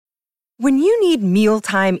When you need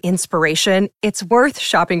mealtime inspiration, it's worth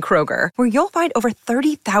shopping Kroger, where you'll find over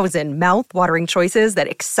 30,000 mouth-watering choices that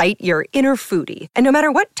excite your inner foodie. And no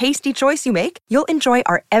matter what tasty choice you make, you'll enjoy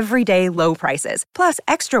our everyday low prices, plus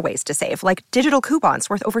extra ways to save, like digital coupons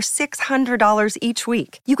worth over $600 each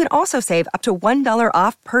week. You can also save up to $1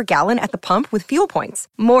 off per gallon at the pump with fuel points.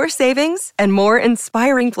 More savings and more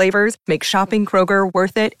inspiring flavors make shopping Kroger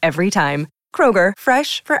worth it every time. Kroger,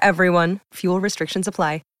 fresh for everyone. Fuel restrictions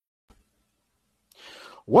apply.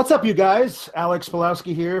 What's up, you guys? Alex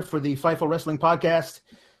Pulowski here for the Fightful Wrestling Podcast,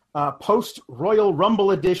 post-Royal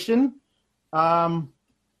Rumble edition.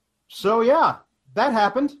 So, yeah, that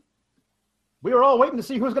happened. We were all waiting to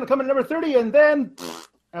see who was going to come in at number 30, and then,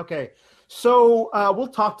 okay. So we'll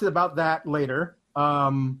talk about that later.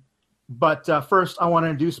 But first, I want to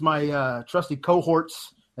introduce my trusty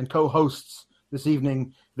cohorts and co-hosts this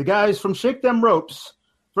evening, the guys from Shake Them Ropes.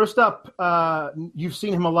 First up, you've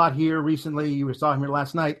seen him a lot here recently. You saw him here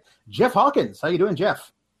last night. Jeff Hawkins. How you doing,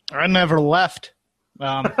 Jeff? I never left.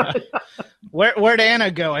 Where'd Anna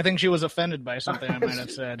go? I think she was offended by something I might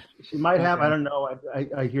have said. She might have. I don't know.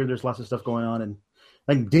 I hear there's lots of stuff going on. And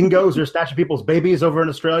like dingoes are snatching people's babies over in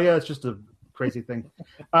Australia. It's just a crazy thing.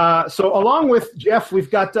 So along with Jeff, we've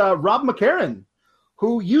got Rob McCarran,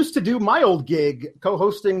 who used to do my old gig,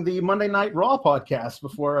 co-hosting the Monday Night Raw podcast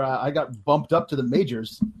before I got bumped up to the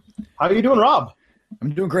majors. How are you doing, Rob? I'm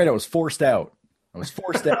doing great. I was forced out.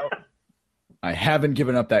 I haven't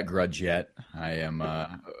given up that grudge yet. I am.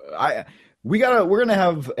 We're gonna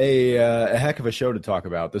have a heck of a show to talk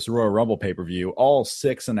about. This Royal Rumble pay-per-view, all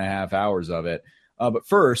 6.5 hours of it. But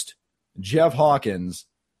first, Jeff Hawkins.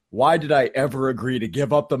 Why did I ever agree to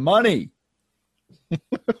give up the money?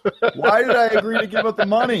 Why did I agree to give up the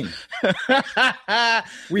money?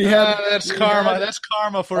 That's karma. That's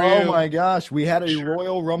karma for you. Oh my gosh, we had a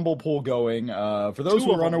Royal Rumble poll going. For those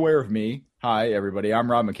who are unaware of me, hi everybody. I'm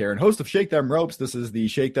Rob McCarran, host of Shake Them Ropes. This is the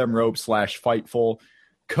Shake Them Ropes / Fightful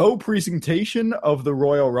co-presentation of the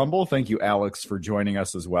Royal Rumble. Thank you, Alex, for joining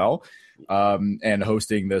us as well, and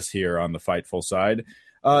hosting this here on the Fightful side.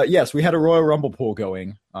 Yes, we had a Royal Rumble poll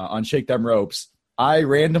going on Shake Them Ropes. I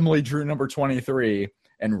randomly drew number 23,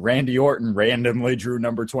 and Randy Orton randomly drew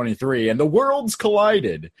number 23, and the worlds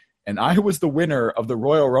collided. And I was the winner of the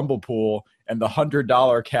Royal Rumble pool and the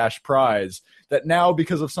 $100 cash prize that now,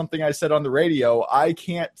 because of something I said on the radio, I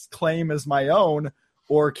can't claim as my own,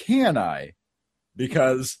 or can I?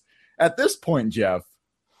 Because at this point, Jeff,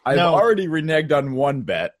 I've already reneged on one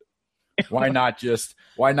bet. Why not just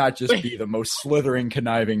be the most slithering,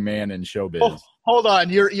 conniving man in showbiz? Hold on,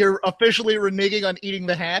 you're officially reneging on eating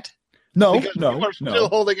the hat? No, because you are still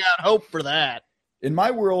holding out hope for that. In my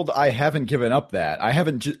world, I haven't given up that. I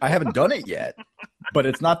haven't done it yet. But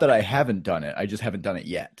it's not that I haven't done it. I just haven't done it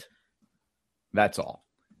yet. That's all.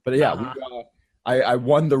 But yeah, I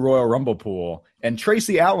won the Royal Rumble pool, and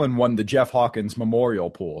Tracy Allen won the Jeff Hawkins Memorial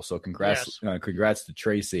pool. So congrats to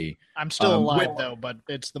Tracy. I'm still alive though, but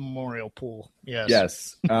it's the Memorial pool. Yes.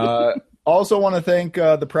 Yes. Also want to thank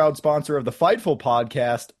the proud sponsor of the Fightful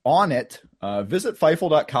podcast, On It. Visit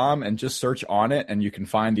Fightful.com and just search On It, and you can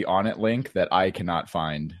find the On It link that I cannot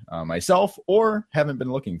find myself or haven't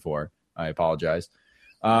been looking for. I apologize.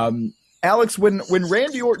 Alex, when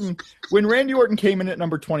Randy Orton came in at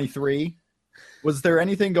number 23, was there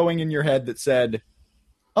anything going in your head that said,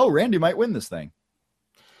 "Oh, Randy might win this thing"?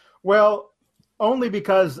 Well, only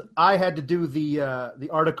because I had to do the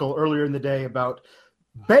article earlier in the day about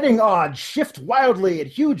betting odds shift wildly at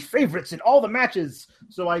huge favorites in all the matches.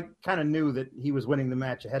 So I kind of knew that he was winning the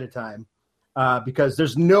match ahead of time because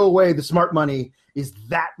there's no way the smart money is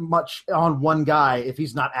that much on one guy if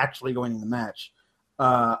he's not actually winning the match.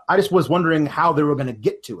 I just was wondering how they were going to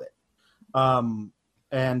get to it. I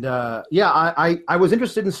was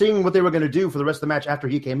interested in seeing what they were going to do for the rest of the match after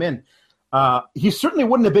he came in. He certainly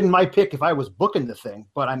wouldn't have been my pick if I was booking the thing,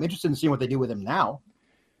 but I'm interested in seeing what they do with him now.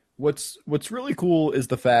 What's really cool is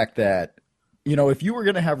the fact that, if you were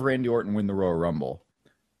going to have Randy Orton win the Royal Rumble,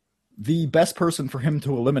 the best person for him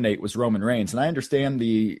to eliminate was Roman Reigns. And I understand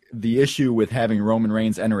the issue with having Roman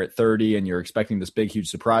Reigns enter at 30 and you're expecting this big, huge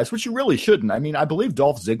surprise, which you really shouldn't. I mean, I believe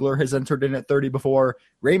Dolph Ziggler has entered in at 30 before.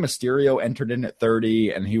 Rey Mysterio entered in at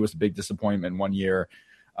 30, and he was a big disappointment one year.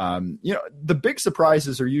 The big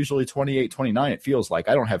surprises are usually 28, 29, it feels like.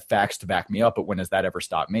 I don't have facts to back me up, but when has that ever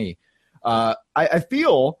stopped me? I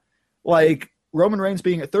feel like Roman Reigns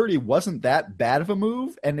being at 30 wasn't that bad of a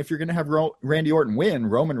move. And if you're going to have Randy Orton win,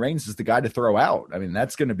 Roman Reigns is the guy to throw out. I mean,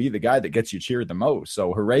 that's going to be the guy that gets you cheered the most.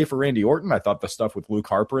 So hooray for Randy Orton. I thought the stuff with Luke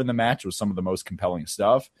Harper in the match was some of the most compelling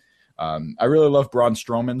stuff. I really love Braun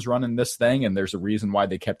Strowman's run in this thing, and there's a reason why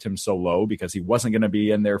they kept him so low, because he wasn't going to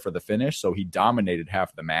be in there for the finish, so he dominated half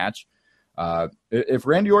of the match. If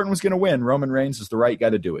Randy Orton was going to win, Roman Reigns is the right guy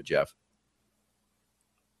to do it, Jeff.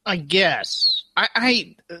 I guess.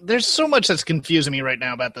 I there's so much that's confusing me right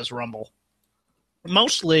now about this Rumble.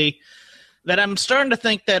 Mostly that I'm starting to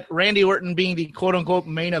think that Randy Orton being the quote-unquote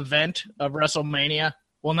main event of WrestleMania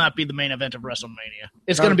will not be the main event of WrestleMania.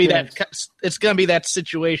 It's going to be that. It's going to be that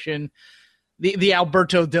situation, the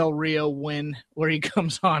Alberto Del Rio win where he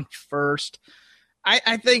comes on first.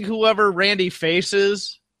 I think whoever Randy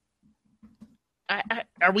faces,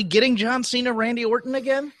 are we getting John Cena, Randy Orton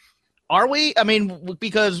again? Are we? I mean,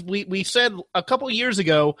 because we said a couple years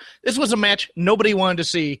ago this was a match nobody wanted to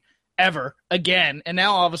see ever again, and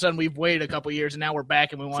now all of a sudden we've waited a couple years and now we're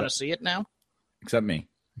back and we want to see it now. Except me.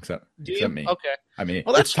 Except me. Okay. I mean,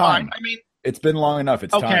 well, that's it's time. fine. I mean, it's been long enough.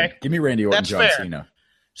 It's time. Give me Randy Orton, John Cena.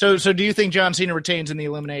 So do you think John Cena retains in the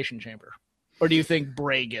Elimination Chamber, or do you think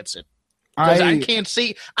Bray gets it? Because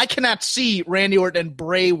I cannot see Randy Orton and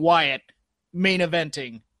Bray Wyatt main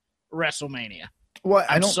eventing WrestleMania. Well,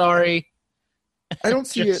 I'm sorry. I don't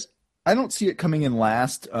see it. I don't see it coming in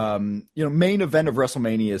last. Main event of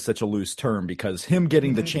WrestleMania is such a loose term, because him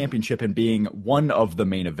getting the championship and being one of the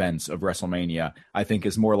main events of WrestleMania, I think,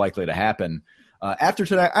 is more likely to happen. After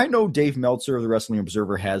tonight, I know Dave Meltzer of the Wrestling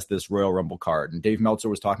Observer has this Royal Rumble card, and Dave Meltzer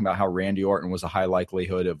was talking about how Randy Orton was a high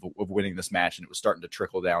likelihood of winning this match, and it was starting to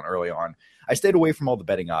trickle down early on. I stayed away from all the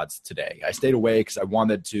betting odds today. I stayed away because I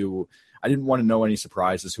didn't want to know any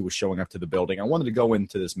surprises who was showing up to the building. I wanted to go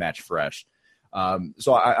into this match fresh.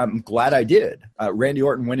 So I'm glad I did. Randy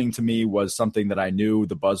Orton winning to me was something that I knew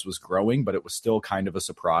the buzz was growing, but it was still kind of a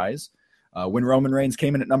surprise. When Roman Reigns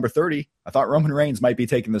came in at number 30, I thought Roman Reigns might be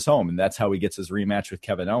taking this home, and that's how he gets his rematch with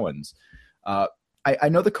Kevin Owens. I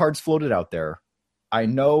know the card's floated out there. I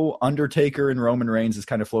know Undertaker and Roman Reigns is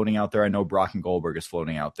kind of floating out there. I know Brock and Goldberg is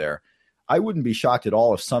floating out there. I wouldn't be shocked at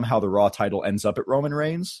all if somehow the Raw title ends up at Roman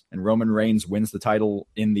Reigns, and Roman Reigns wins the title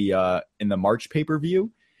in the March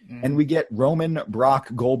pay-per-view. And we get Roman, Brock,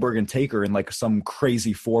 Goldberg, and Taker in like some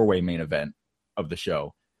crazy four-way main event of the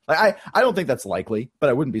show. I don't think that's likely, but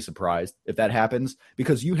I wouldn't be surprised if that happens,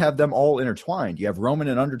 because you have them all intertwined. You have Roman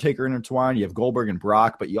and Undertaker intertwined. You have Goldberg and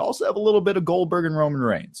Brock, but you also have a little bit of Goldberg and Roman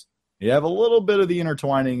Reigns. You have a little bit of the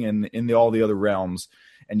intertwining in all the other realms,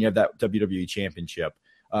 and you have that WWE Championship.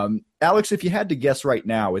 Alex, if you had to guess right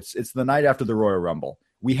now, it's the night after the Royal Rumble.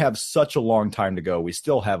 We have such a long time to go. We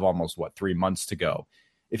still have almost, 3 months to go.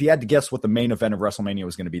 If you had to guess what the main event of WrestleMania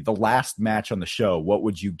was going to be, the last match on the show, what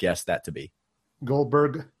would you guess that to be?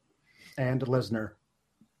 Goldberg and Lesnar.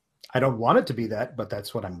 I don't want it to be that, but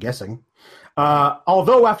that's what I'm guessing.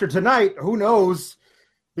 Although after tonight, who knows?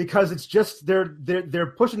 Because it's just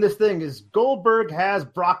they're pushing this thing is Goldberg has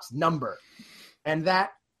Brock's number, and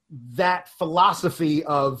that philosophy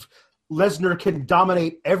of Lesnar can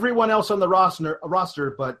dominate everyone else on the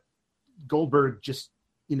roster, but Goldberg just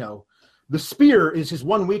the spear is his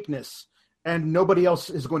one weakness, and nobody else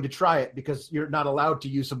is going to try it because you're not allowed to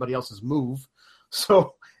use somebody else's move.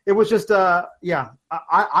 So it was just,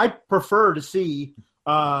 I prefer to see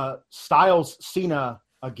Styles Cena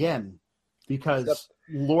again, because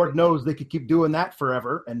Lord knows they could keep doing that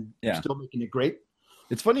forever and still making it great.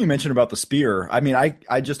 It's funny you mentioned about the spear. I mean,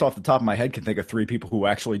 I just off the top of my head can think of 3 people who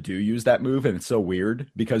actually do use that move, and it's so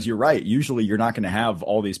weird because you're right. Usually you're not going to have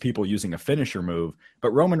all these people using a finisher move,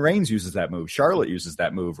 but Roman Reigns uses that move. Charlotte uses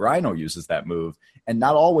that move. Rhino uses that move, and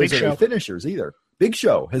not always are they finishers either. Big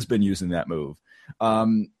Show has been using that move.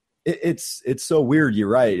 It's so weird. You're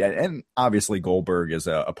right. And obviously Goldberg is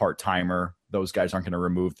a part-timer. Those guys aren't going to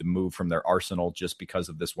remove the move from their arsenal just because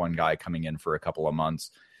of this one guy coming in for a couple of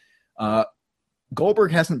months.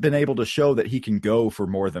 Goldberg hasn't been able to show that he can go for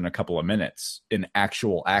more than a couple of minutes in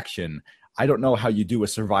actual action. I don't know how you do a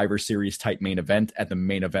Survivor Series type main event at the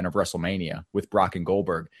main event of WrestleMania with Brock and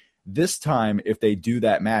Goldberg. This time, if they do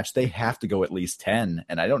that match, they have to go at least 10,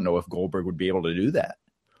 and I don't know if Goldberg would be able to do that.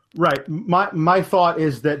 Right. My thought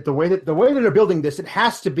is that the way that they're building this, it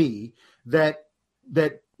has to be that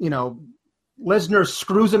Lesnar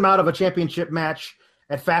screws him out of a championship match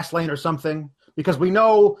at Fastlane or something, because we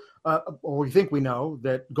know, or we think we know,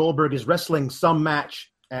 that Goldberg is wrestling some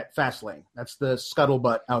match at Fastlane. That's the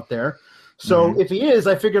scuttlebutt out there. So if he is,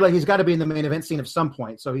 I figure he's got to be in the main event scene at some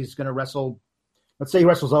point. So he's going to wrestle. Let's say he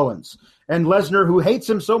wrestles Owens, and Lesnar, who hates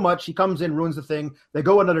him so much, he comes in, ruins the thing. They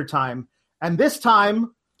go another time, and this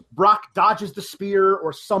time Brock dodges the spear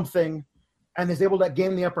or something and is able to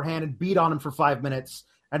gain the upper hand and beat on him for 5 minutes,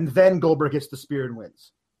 and then Goldberg gets the spear and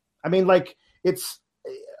wins. I mean,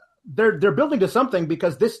 they're building to something,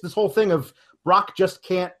 because this whole thing of Brock just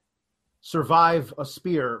can't survive a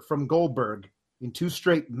spear from Goldberg in 2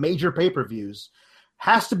 straight major pay-per-views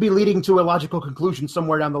has to be leading to a logical conclusion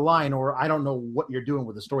somewhere down the line, or I don't know what you're doing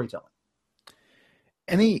with the storytelling.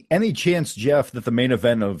 Any chance, Jeff, that the main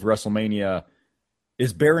event of WrestleMania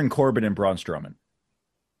is Baron Corbin and Braun Strowman?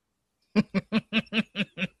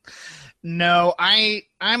 No,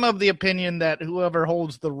 I'm of the opinion that whoever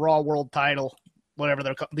holds the Raw World title, whatever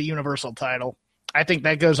they're called, the Universal title, I think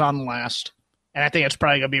that goes on last. And I think it's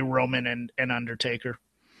probably going to be Roman and Undertaker.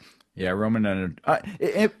 Yeah, Roman and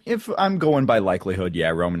if I'm going by likelihood, yeah,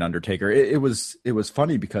 Roman Undertaker. It was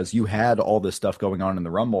funny because you had all this stuff going on in the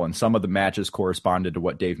Rumble, and some of the matches corresponded to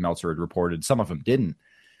what Dave Meltzer had reported. Some of them didn't.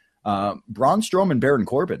 Braun Strowman, Baron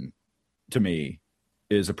Corbin, to me,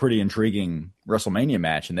 is a pretty intriguing WrestleMania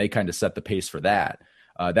match, and they kind of set the pace for that.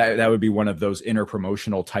 That would be one of those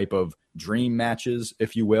interpromotional type of dream matches,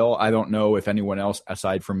 if you will. I don't know if anyone else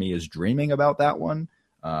aside from me is dreaming about that one.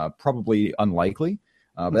 Probably unlikely.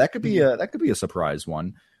 But that could be a surprise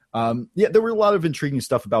one. Yeah, there were a lot of intriguing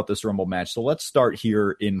stuff about this Rumble match. So let's start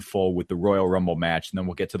here in full with the Royal Rumble match, and then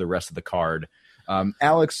we'll get to the rest of the card.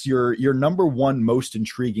 Alex, your number one most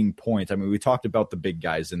intriguing point. I mean, we talked about the big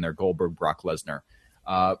guys in there, Goldberg, Brock Lesnar.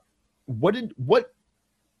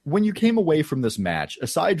 When you came away from this match,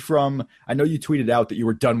 aside from, I know you tweeted out that you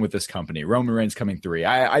were done with this company, Roman Reigns coming 3.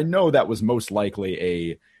 I know that was most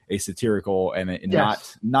likely a satirical and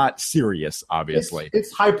yes, not serious, obviously.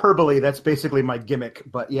 It's hyperbole. That's basically my gimmick,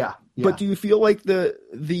 but yeah. But do you feel like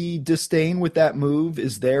the disdain with that move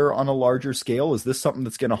is there on a larger scale? Is this something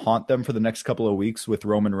that's going to haunt them for the next couple of weeks with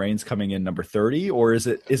Roman Reigns coming in number 30? Or is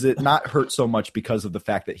it not hurt so much because of the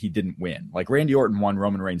fact that he didn't win? Like Randy Orton won,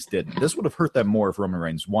 Roman Reigns didn't. This would have hurt them more if Roman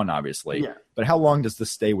Reigns won, obviously. Yeah. But how long does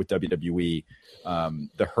this stay with WWE?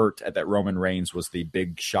 The hurt at that Roman Reigns was the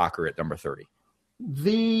big shocker at number 30.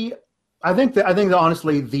 I think that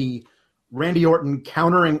honestly, the Randy Orton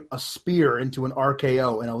countering a spear into an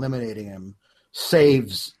RKO and eliminating him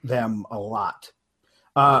saves them a lot.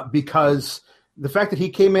 Because the fact that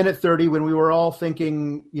he came in at 30 when we were all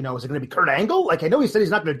thinking, is it going to be Kurt Angle? Like, I know he said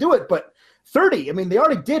he's not going to do it, but 30, I mean, they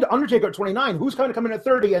already did Undertaker at 29. Who's going to come in at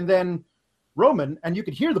 30? And then Roman, and you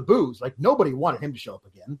could hear the boos. Like, nobody wanted him to show up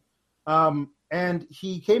again. And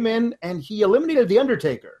he came in and he eliminated The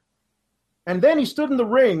Undertaker. And then he stood in the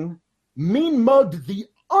ring, mean mugged The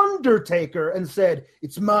Undertaker, and said,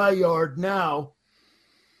 "It's my yard now,"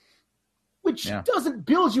 which doesn't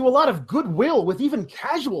build you a lot of goodwill with even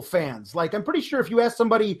casual fans. Like, I'm pretty sure if you ask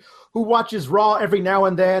somebody who watches Raw every now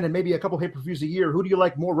and then and maybe a couple pay-per-views a year, who do you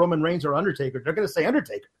like more, Roman Reigns or Undertaker? They're going to say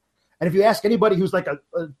Undertaker. And if you ask anybody who's like a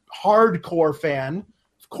hardcore fan,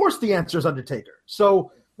 of course the answer is Undertaker.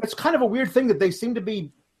 So that's kind of a weird thing that they seem to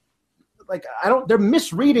be like, they're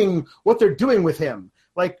misreading what they're doing with him.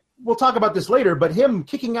 Like, we'll talk about this later, but him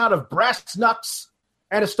kicking out of brass knucks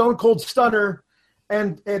and a Stone Cold Stunner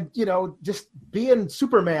and just being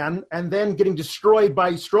Superman and then getting destroyed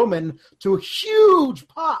by Strowman to a huge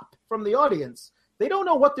pop from the audience. They don't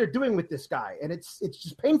know what they're doing with this guy, and it's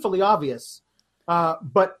just painfully obvious.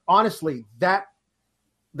 But honestly, that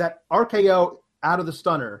RKO out of the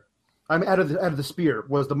stunner, out of the spear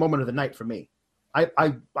was the moment of the night for me.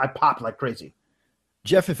 I popped like crazy.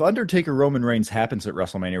 Jeff, if Undertaker Roman Reigns happens at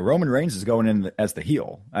WrestleMania, Roman Reigns is going in as the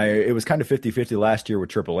heel. It was kind of 50-50 last year with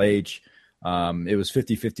Triple H. It was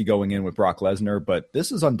 50-50 going in with Brock Lesnar, but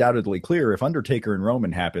this is undoubtedly clear. If Undertaker and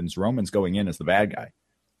Roman happens, Roman's going in as the bad guy.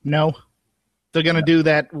 No. They're going to do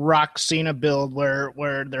that Rock Cena build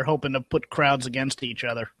where they're hoping to put crowds against each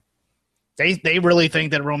other. They really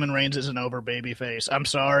think that Roman Reigns is an over babyface. I'm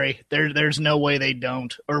sorry. There's no way they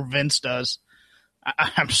don't, or Vince does.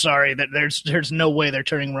 I'm sorry that there's no way they're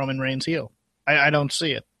turning Roman Reigns heel. I don't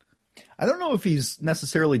see it. I don't know if he's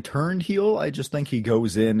necessarily turned heel. I just think he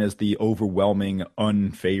goes in as the overwhelming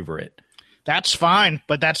unfavorite. That's fine,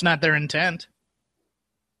 but that's not their intent.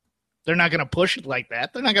 They're not going to push it like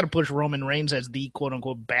that. They're not going to push Roman Reigns as the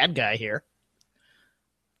quote-unquote bad guy here.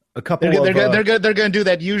 They're going to do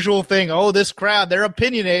that usual thing. Oh, this crowd, they're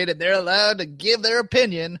opinionated. They're allowed to give their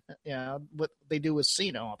opinion. What they do with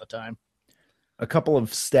Cena all the time. A couple of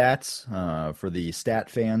stats for the stat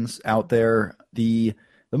fans out there. The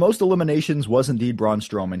most eliminations was indeed Braun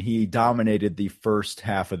Strowman. He dominated the first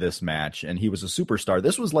half of this match, and he was a superstar.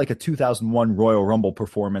 This was like a 2001 Royal Rumble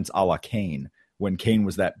performance a la Kane, when Kane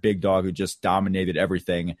was that big dog who just dominated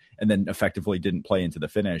everything and then effectively didn't play into the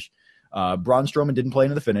finish. Braun Strowman didn't play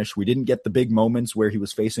into the finish. We didn't get the big moments where he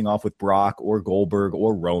was facing off with Brock or Goldberg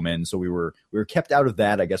or Roman, so we were kept out of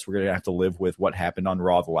that. I guess we're going to have to live with what happened on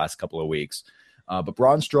Raw the last couple of weeks. But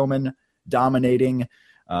Braun Strowman dominating.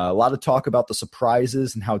 A lot of talk about the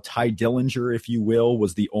surprises and how Ty Dillinger, if you will,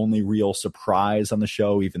 was the only real surprise on the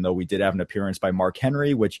show, even though we did have an appearance by Mark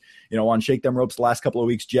Henry, which, on Shake Them Ropes the last couple of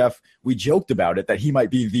weeks, Jeff, we joked about it, that he might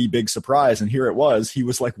be the big surprise. And here it was. He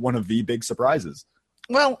was like one of the big surprises.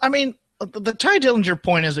 Well, I mean, the Ty Dillinger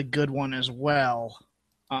point is a good one as well,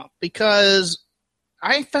 because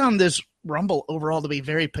I found this Rumble overall to be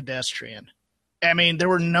very pedestrian. I mean, there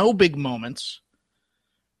were no big moments.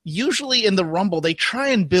 Usually in the Rumble, they try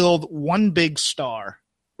and build one big star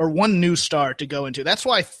or one new star to go into. That's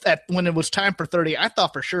why when it was time for 30, I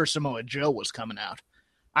thought for sure Samoa Joe was coming out.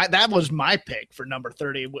 That was my pick for number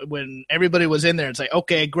 30 when everybody was in there and say,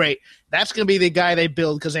 okay, great. That's going to be the guy they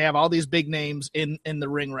build because they have all these big names in the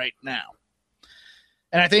ring right now.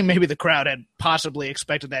 And I think maybe the crowd had possibly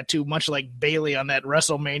expected that too, much like Bayley on that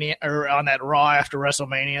WrestleMania or on that Raw after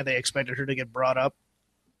WrestleMania. They expected her to get brought up.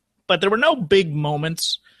 But there were no big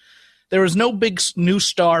moments. There was no big new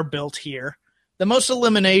star built here. The most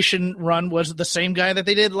elimination run was the same guy that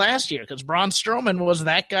they did last year because Braun Strowman was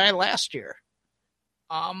that guy last year.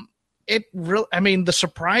 The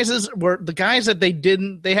surprises were the guys that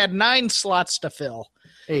they had 9 slots to fill.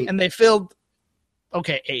 8. And they filled.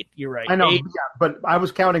 Okay, 8. You're right. I know, 8. yeah, but I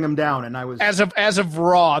was counting them down, and I was as of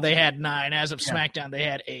Raw they had 9. As of SmackDown they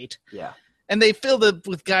had 8. Yeah, and they filled it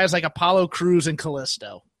with guys like Apollo Crews and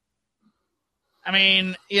Kalisto. I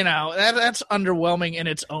mean, that's underwhelming in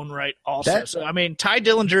its own right. Also, so I mean, Ty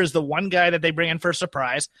Dillinger is the one guy that they bring in for a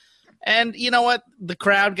surprise, and you know what? The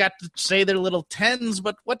crowd got to say their little tens,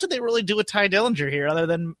 but what did they really do with Ty Dillinger here, other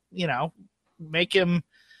than make him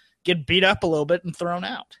get beat up a little bit and thrown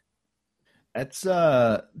out? That's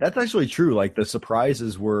actually true. Like the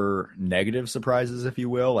surprises were negative surprises, if you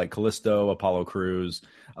will, like Kalisto, Apollo Crews.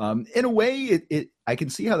 In a way, I can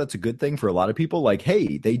see how that's a good thing for a lot of people. Like,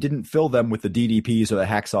 hey, they didn't fill them with the DDPs or the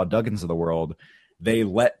Hacksaw Duggins of the world. They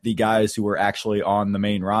let the guys who were actually on the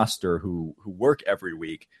main roster who work every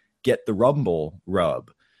week get the Rumble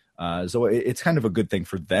rub. So it's kind of a good thing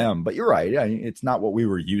for them. But you're right. It's not what we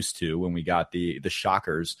were used to when we got the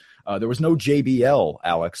shockers. There was no JBL,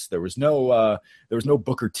 Alex. There was no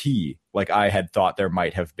Booker T like I had thought there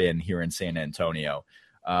might have been here in San Antonio.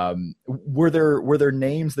 Were there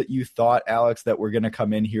names that you thought, Alex, that were going to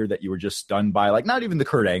come in here that you were just stunned by? Like not even the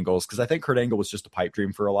Kurt Angles, because I think Kurt Angle was just a pipe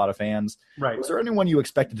dream for a lot of fans. Right. Was there anyone you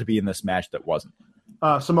expected to be in this match that wasn't?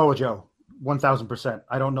 Samoa Joe. 1,000%.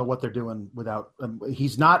 I don't know what they're doing without him.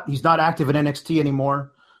 He's not active in NXT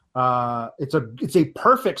anymore. It's a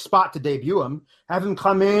perfect spot to debut him. Have him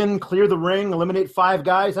come in, clear the ring, eliminate 5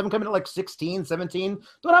 guys. Have him come in at like 16, 17.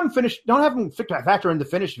 Don't have him factor in the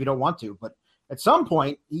finish if you don't want to. But at some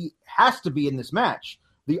point, he has to be in this match.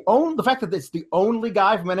 The fact that it's the only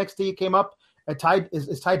guy from NXT came up at Ty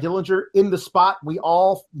Dillinger in the spot we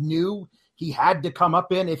all knew he had to come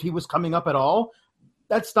up in if he was coming up at all.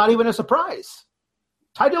 That's not even a surprise.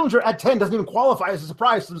 Ty Dillinger at 10 doesn't even qualify as a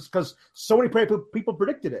surprise because so many people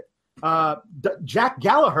predicted it. Jack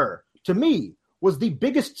Gallagher, to me, was the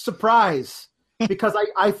biggest surprise because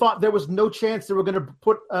I thought there was no chance they were going to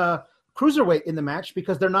put Cruiserweight in the match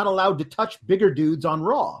because they're not allowed to touch bigger dudes on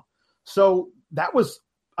Raw. So that was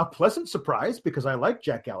a pleasant surprise because I like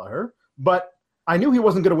Jack Gallagher, but I knew he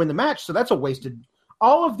wasn't going to win the match, so that's a wasted.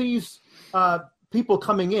 All of these people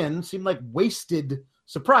coming in seem like wasted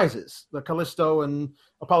surprises. The Kalisto and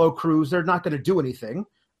Apollo Crews, they're not going to do anything.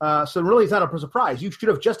 So really it's not a surprise. You should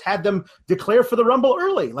have just had them declare for the Rumble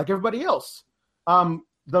early, like everybody else.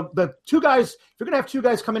 The 2 guys, if you're going to have 2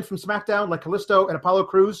 guys come in from SmackDown, like Kalisto and Apollo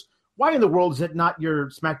Crews, why in the world is it not your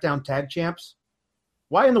SmackDown tag champs?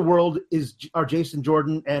 Why in the world are Jason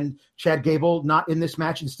Jordan and Chad Gable not in this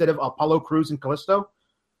match instead of Apollo Crews and Kalisto?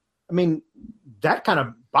 I mean, that kind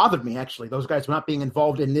of bothered me, actually, those guys not being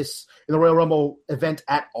involved in the Royal Rumble event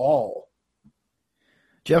at all.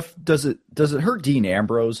 Jeff, does it hurt Dean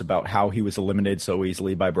Ambrose about how he was eliminated so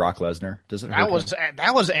easily by Brock Lesnar? Does it hurt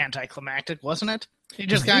that was anticlimactic, wasn't it? He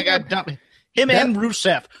just kind of got dumped. And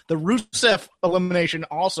Rusev. The Rusev elimination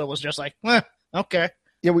also was just like, okay.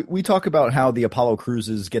 Yeah, we talk about how the Apollo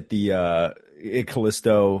Cruzes get the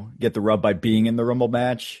Kalisto get the rub by being in the Rumble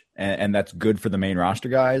match, and that's good for the main roster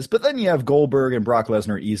guys. But then you have Goldberg and Brock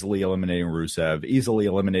Lesnar easily eliminating Rusev, easily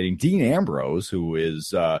eliminating Dean Ambrose, who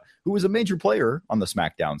is a major player on the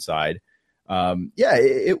SmackDown side.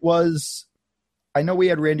 It was. I know we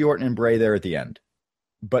had Randy Orton and Bray there at the end,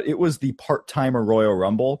 but it was the part-timer Royal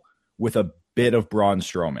Rumble with a bit of Braun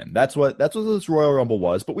Strowman. That's what this Royal Rumble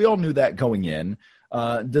was. But we all knew that going in.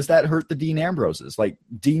 Does that hurt the Dean Ambroses? Like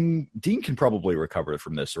Dean can probably recover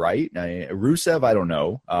from this, right? Rusev, I don't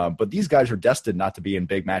know. But these guys are destined not to be in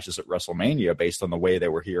big matches at WrestleMania based on the way they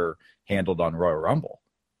were here handled on Royal Rumble.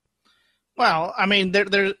 Well, I mean,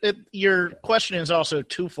 your question is also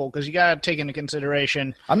twofold because you got to take into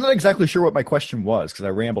consideration. I'm not exactly sure what my question was because I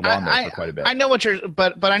rambled on there for quite a bit. I know what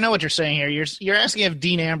but I know what you're saying here. You're asking if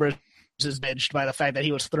Dean Ambrose is edged by the fact that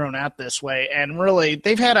he was thrown out this way, and really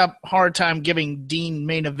they've had a hard time giving Dean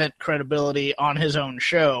main event credibility on his own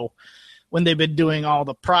show when they've been doing all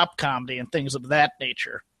the prop comedy and things of that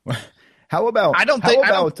nature. How about? Hold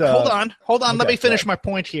on. Okay, Let me finish my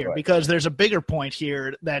point here because there's a bigger point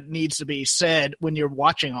here that needs to be said when you're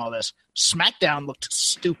watching all this. SmackDown looked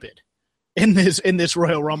stupid in this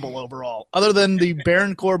Royal Rumble overall. Other than the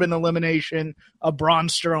Baron Corbin elimination of Braun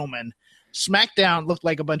Strowman, SmackDown looked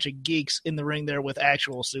like a bunch of geeks in the ring there with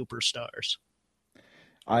actual superstars.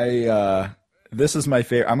 This is my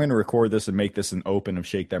favorite. I'm going to record this and make this an open of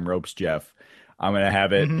Shake Them Ropes, Jeff. I'm going to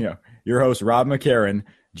have it. Your host Rob McCarran.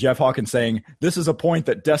 Jeff Hawkins saying, this is a point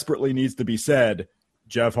that desperately needs to be said.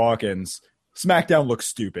 Jeff Hawkins, SmackDown looks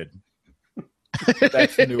stupid.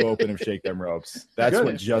 That's the new open of Shake Them Ropes. That's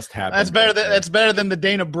what just happened. That's better than the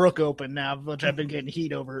Dana Brooke open now, which I've been getting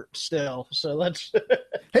heat over still. So let's.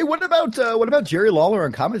 Hey, what about Jerry Lawler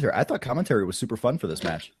on commentary? I thought commentary was super fun for this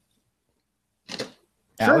match. Sure.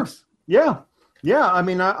 Alex? Yeah. I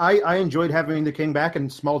mean, I enjoyed having the King back in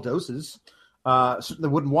small doses. Certainly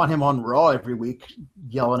wouldn't want him on Raw every week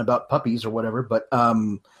yelling about puppies or whatever. But I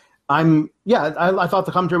thought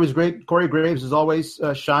the commentary was great. Corey Graves as always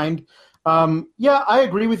shined. I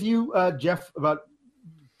agree with you, Jeff, about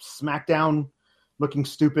SmackDown looking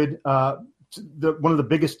stupid. One of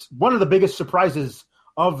the biggest surprises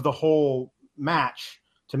of the whole match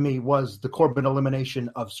to me was the Corbin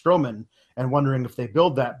elimination of Strowman, and wondering if they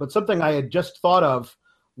build that. But something I had just thought of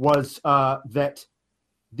was that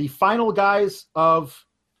the final guys of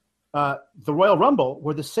the Royal Rumble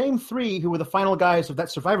were the same three who were the final guys of that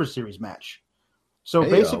Survivor Series match. So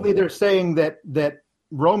basically they're saying that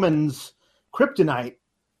Roman's kryptonite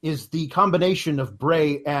is the combination of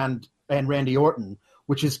Bray and Randy Orton,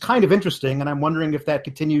 which is kind of interesting. And I'm wondering if that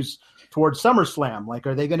continues towards SummerSlam. Like,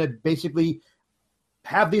 are they going to basically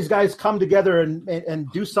have these guys come together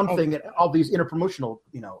and do something at all these interpromotional,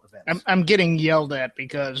 events? I'm getting yelled at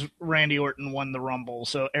because Randy Orton won the Rumble,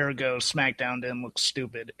 so ergo SmackDown didn't look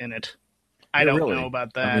stupid in it. I don't know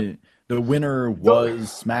about that. I mean, the winner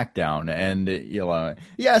was SmackDown, and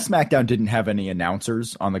SmackDown didn't have any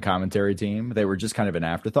announcers on the commentary team. They were just kind of an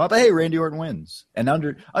afterthought. But hey, Randy Orton wins, and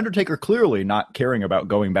Undertaker clearly not caring about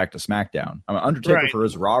going back to SmackDown. I mean, Undertaker, for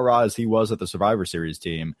as rah-rah as he was at the Survivor Series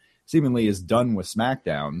team, seemingly is done with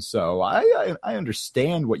SmackDown. So I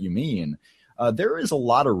understand what you mean. There is a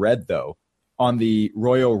lot of red, though, on the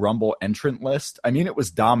Royal Rumble entrant list. I mean, it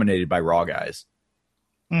was dominated by Raw guys.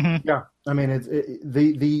 Mm-hmm. Yeah, I mean,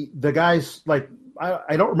 the guys, like,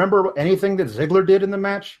 I don't remember anything that Ziggler did in the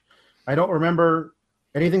match. I don't remember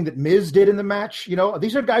anything that Miz did in the match.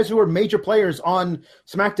 These are guys who are major players on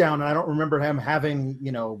SmackDown, and I don't remember him having,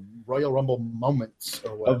 Royal Rumble moments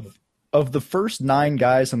or whatever. Of the first 9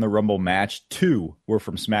 guys in the Rumble match, 2 were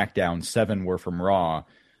from SmackDown, 7 were from Raw.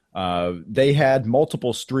 They had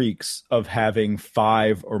multiple streaks of having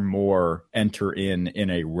 5 or more enter in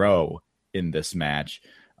a row in this match.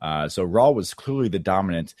 So Raw was clearly the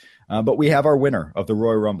dominant. But we have our winner of the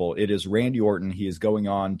Royal Rumble. It is Randy Orton. He is going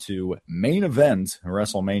on to main event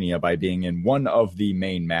WrestleMania by being in one of the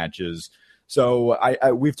main matches. So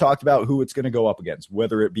we've talked about who it's going to go up against,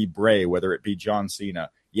 whether it be Bray, whether it be John Cena.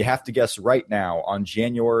 You have to guess right now on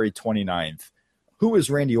January 29th, who is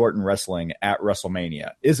Randy Orton wrestling at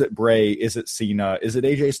WrestleMania? Is it Bray? Is it Cena? Is it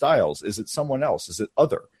AJ Styles? Is it someone else? Is it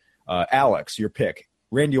other? Alex, your pick.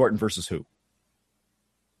 Randy Orton versus who?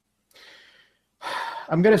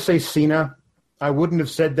 I'm going to say Cena. I wouldn't have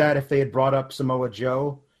said that if they had brought up Samoa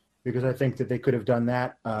Joe, because I think that they could have done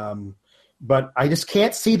that. But I just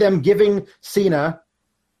can't see them giving Cena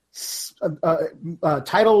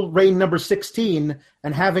title reign number 16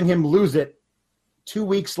 and having him lose it 2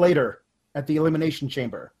 weeks later at the Elimination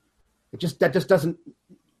Chamber. That just doesn't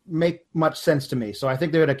make much sense to me. So I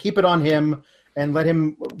think they're going to keep it on him and let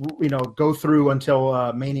him, go through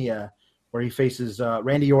until Mania, where he faces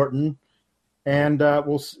Randy Orton, and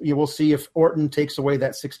we'll see if Orton takes away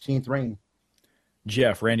that 16th reign.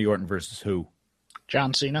 Jeff, Randy Orton versus who?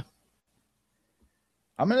 John Cena.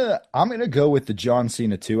 I'm gonna go with the John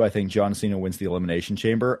Cena too. I think John Cena wins the Elimination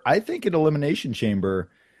Chamber. I think at Elimination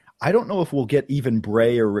Chamber, I don't know if we'll get even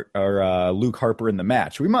Bray or Luke Harper in the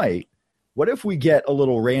match. We might. What if we get a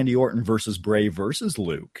little Randy Orton versus Bray versus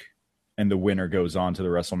Luke, and the winner goes on to the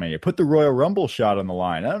WrestleMania? Put the Royal Rumble shot on the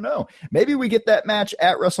line. I don't know. Maybe we get that match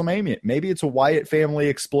at WrestleMania. Maybe it's a Wyatt family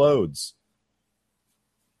explodes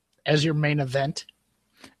as your main event.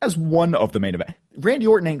 as one of the main event. Randy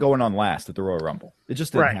Orton ain't going on last at the Royal Rumble. It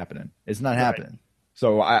just isn't happening. It's not happening.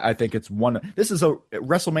 So I think it's one. This is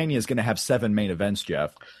WrestleMania is going to have 7 main events,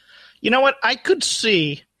 Jeff. You know what? I could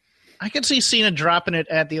see Cena dropping it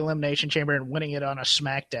at the Elimination Chamber and winning it on a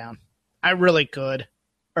SmackDown. I really could.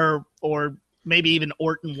 Or maybe even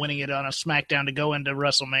Orton winning it on a SmackDown to go into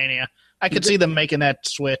WrestleMania. I could see them making that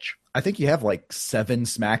switch. I think you have like 7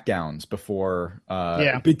 SmackDowns before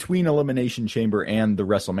between Elimination Chamber and the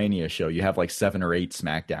WrestleMania show. You have like 7 or 8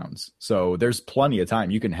 SmackDowns. So there's plenty of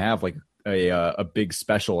time. You can have like a big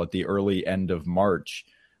special at the early end of March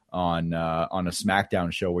on a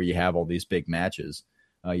SmackDown show where you have all these big matches.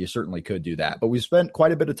 You certainly could do that. But we spent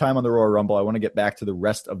quite a bit of time on the Royal Rumble. I want to get back to the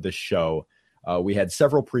rest of the show. We had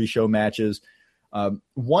several pre-show matches.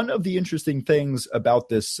 One of the interesting things about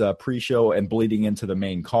this pre-show and bleeding into the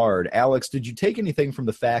main card, Alex, did you take anything from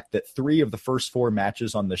the fact that 3 of the first 4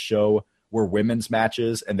 matches on the show were women's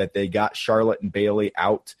matches and that they got Charlotte and Bayley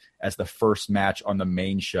out as the first match on the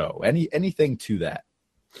main show? Anything to that?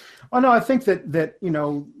 Oh no, I think that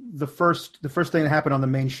the first thing that happened on the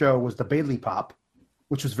main show was the Bayley pop,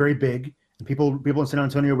 which was very big. And people in San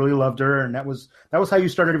Antonio really loved her, and that was how you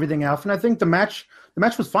started everything else. And I think the match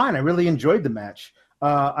was fine. I really enjoyed the match.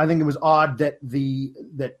 I think it was odd that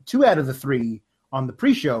 2 out of the 3 on the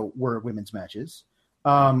pre-show were women's matches.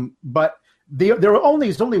 But there's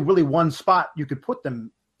only really one spot you could put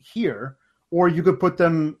them here, or you could put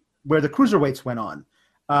them where the cruiserweights went on.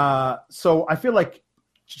 So I feel like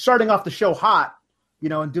starting off the show hot,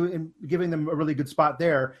 and giving them a really good spot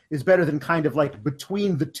there is better than kind of like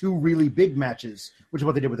between the 2 really big matches, which is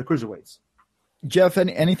what they did with the cruiserweights. Jeff,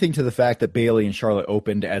 anything to the fact that Bayley and Charlotte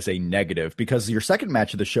opened as a negative? Because your second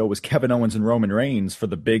match of the show was Kevin Owens and Roman Reigns for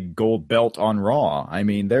the big gold belt on Raw. I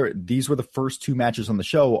mean, these were the first 2 matches on the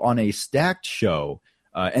show on a stacked show.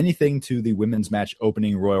 Anything to the women's match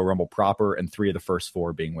opening Royal Rumble proper, and 3 of the first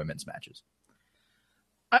 4 being women's matches?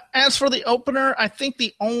 As for the opener, I think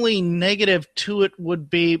the only negative to it would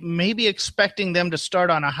be maybe expecting them to start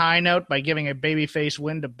on a high note by giving a babyface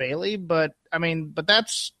win to Bayley. But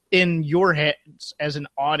that's in your heads as an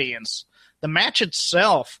audience. The match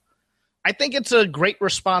itself, I think it's a great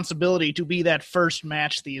responsibility to be that first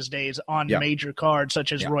match these days on major cards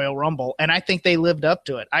such as Royal Rumble. And I think they lived up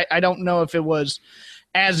to it. I don't know if it was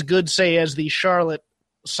as good, say, as the Charlotte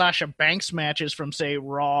Sasha Banks matches from, say,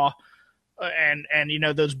 Raw, and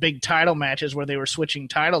those big title matches where they were switching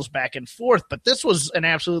titles back and forth. But this was an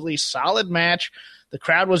absolutely solid match. The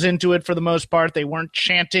crowd was into it for the most part. They weren't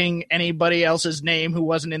chanting anybody else's name who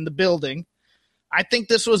wasn't in the building. I think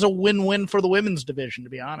this was a win-win for the women's division, to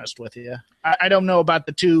be honest with you. I don't know about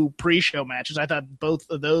the 2 pre-show matches. I thought both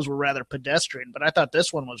of those were rather pedestrian, but I thought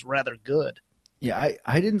this one was rather good. Yeah,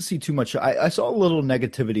 I didn't see too much. I saw a little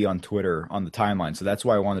negativity on Twitter on the timeline, so that's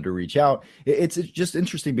why I wanted to reach out. It's just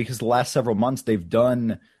interesting because the last several months they've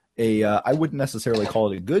done I wouldn't necessarily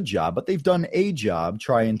call it a good job, but they've done a job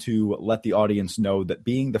trying to let the audience know that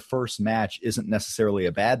being the first match isn't necessarily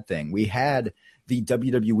a bad thing. We had the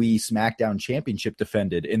WWE SmackDown Championship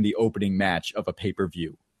defended in the opening match of a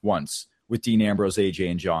pay-per-view once with Dean Ambrose, AJ,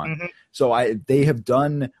 and John. Mm-hmm. So they have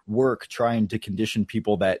done work trying to condition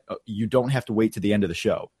people that you don't have to wait to the end of the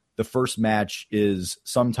show. The first match is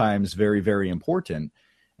sometimes very, very important,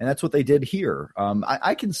 and that's what they did here.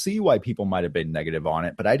 I can see why people might have been negative on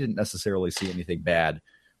it, but I didn't necessarily see anything bad.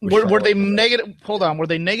 Were they negative? Hold on. Were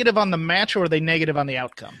they negative on the match, or were they negative on the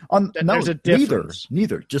outcome? There's a difference.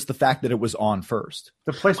 Neither. Just the fact that it was on first.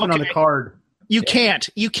 The placement on the card. You can't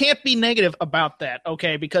be negative about that,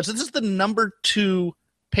 okay? Because this is the number 2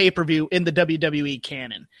 pay-per-view in the WWE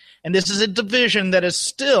canon. And this is a division that is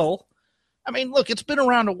still, look, it's been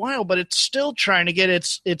around a while, but it's still trying to get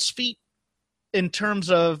its feet in terms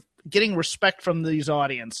of getting respect from these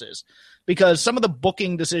audiences. Because some of the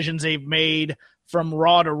booking decisions they've made from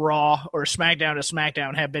Raw to Raw or SmackDown to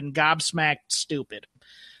SmackDown have been gobsmacked stupid.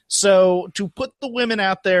 So to put the women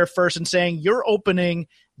out there first and saying you're opening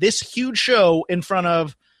this huge show in front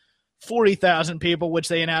of 40,000 people, which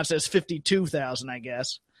they announced as 52,000, I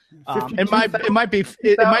guess. It might be.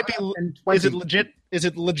 Is it legit? Is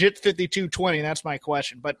it legit 5220? That's my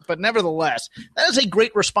question. But nevertheless, that is a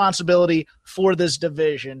great responsibility for this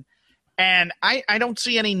division. And I don't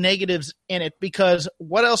see any negatives in it because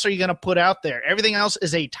what else are you going to put out there? Everything else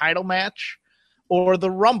is a title match or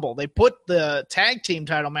the Rumble. They put the tag team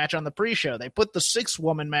title match on the pre-show. They put the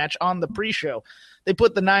 6-woman match on the pre-show. They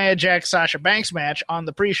put the Nia Jax Sasha Banks match on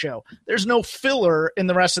the pre-show. There's no filler in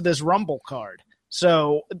the rest of this Rumble card.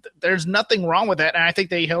 So there's nothing wrong with that. And I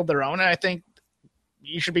think they held their own. And I think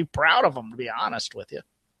you should be proud of them, to be honest with you.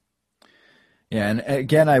 Yeah, and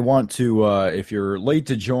again, I want to, if you're late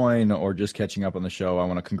to join or just catching up on the show, I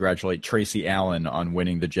want to congratulate Tracy Allen on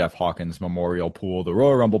winning the Jeff Hawkins Memorial Pool, the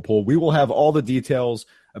Royal Rumble Pool. We will have all the details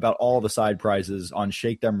about all the side prizes on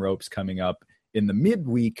Shake Them Ropes coming up in the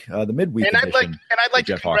midweek edition. And I'd like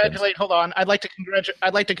to congratulate. Hawkins. Hold on, I'd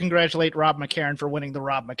like to congratulate Rob McCarron for winning the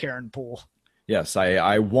Rob McCarron Pool. Yes,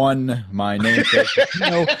 I won my namesake,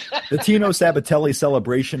 the Tino Sabatelli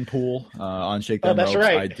Celebration Pool on Shake Them Ropes.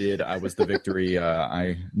 Right. I did. I was the victory.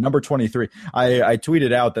 Number 23. I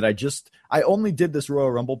tweeted out that I only did this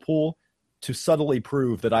Royal Rumble pool to subtly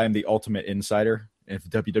prove that I am the ultimate insider of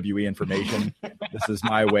WWE information. This is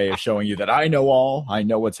my way of showing you that I know all. I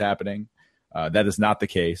know what's happening. That is not the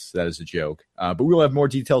case. That is a joke. But we will have more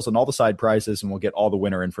details on all the side prizes, and we'll get all the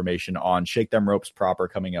winner information on Shake Them Ropes proper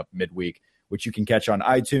coming up midweek, which you can catch on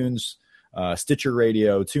iTunes, Stitcher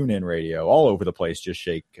Radio, TuneIn Radio, all over the place. Just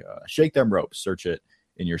Shake Them Ropes. Search it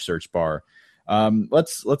in your search bar.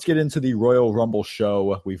 Let's get into the Royal Rumble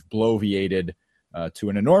show. We've bloviated to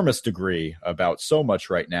an enormous degree about so much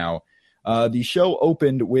right now. The show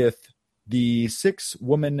opened with the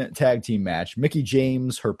 6-woman tag team match. Mickie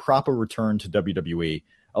James, her proper return to WWE.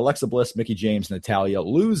 Alexa Bliss, Mickie James, Natalya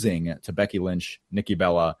losing to Becky Lynch, Nikki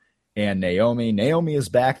Bella, and Naomi. Naomi is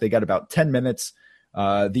back. They got about 10 minutes.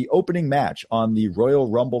 The opening match on the Royal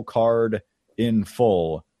Rumble card in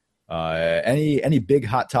full. Any big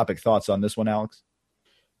hot topic thoughts on this one, Alex?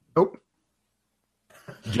 Nope.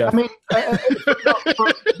 Jeff? I mean, I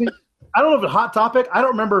don't know if it's a hot topic. I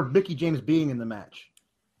don't remember Mickie James being in the match.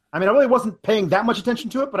 I mean, I really wasn't paying that much attention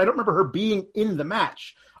to it, but I don't remember her being in the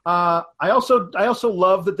match. I also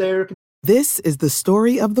love that they're... This is the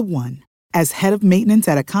story of the one. As head of maintenance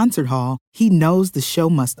at a concert hall, he knows the show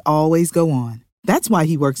must always go on. That's why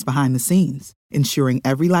he works behind the scenes, ensuring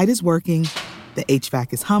every light is working, the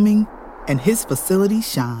HVAC is humming, and his facility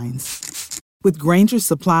shines. With Grainger's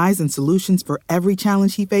supplies and solutions for every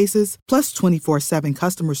challenge he faces, plus 24/7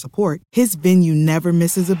 customer support, his venue never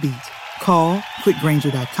misses a beat. Call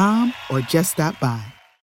quickgrainger.com or just stop by.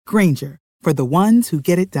 Grainger, for the ones who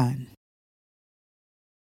get it done.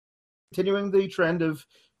 Continuing the trend of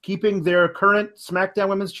keeping their current SmackDown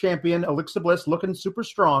Women's Champion, Alexa Bliss, looking super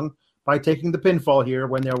strong by taking the pinfall here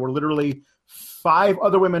when there were literally 5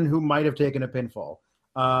 other women who might have taken a pinfall.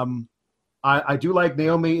 I do like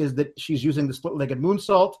Naomi is that she's using the split-legged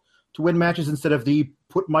moonsault to win matches instead of the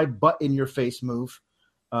put my butt in your face move,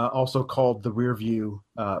 also called the rear view.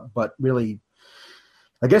 But really,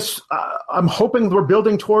 I guess I'm hoping we're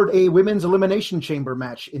building toward a women's elimination chamber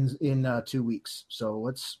match in 2 weeks. So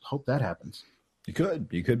let's hope that happens. You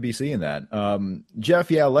could be seeing that. Jeff,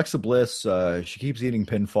 yeah, Alexa Bliss, she keeps eating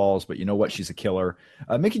pinfalls, but you know what? She's a killer.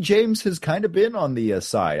 Mickie James has kind of been on the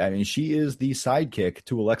side. I mean, she is the sidekick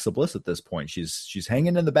to Alexa Bliss at this point. She's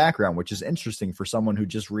hanging in the background, which is interesting for someone who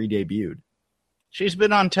just re-debuted. She's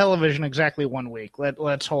been on television exactly 1 week.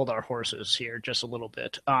 Let's hold our horses here just a little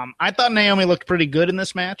bit. I thought Naomi looked pretty good in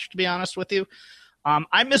this match, to be honest with you.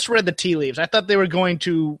 I misread the tea leaves. I thought they were going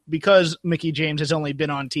to, because Mickie James has only been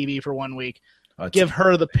on TV for 1 week, give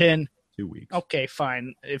her the pin. 2 weeks. Okay,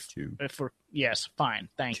 fine. Yes, fine.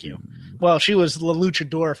 Thank you. Well, she was the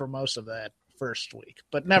luchador for most of that first week,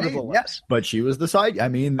 but nevertheless. Yes, but she was the side. I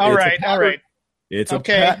mean, all right. It's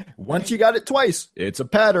okay. Once you got it twice, it's a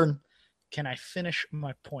pattern. Can I finish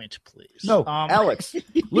my point, please? No, Alex.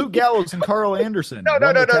 Luke Gallows and Carl Anderson. No,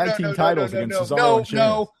 tag team titles against Cesaro and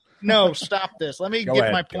Sheamus. No, stop this. Let me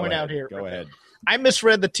get my point out here. Go ahead. I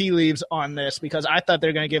misread the tea leaves on this because I thought they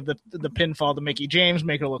were going to give the pinfall to Mickie James,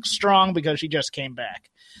 make her look strong because she just came back.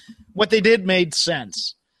 What they did made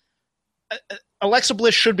sense. Alexa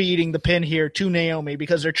Bliss should be eating the pin here to Naomi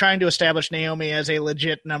because they're trying to establish Naomi as a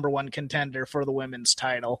legit number 1 contender for the women's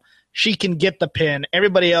title. She can get the pin.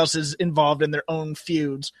 Everybody else is involved in their own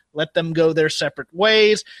feuds. Let them go their separate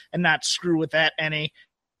ways and not screw with that any.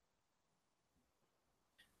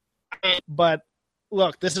 But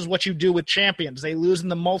look, this is what you do with champions. They lose in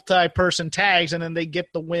the multi-person tags, and then they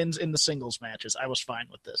get the wins in the singles matches. I was fine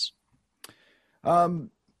with this.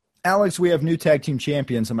 Alex, we have new tag team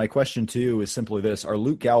champions, and my question to you is simply this. Are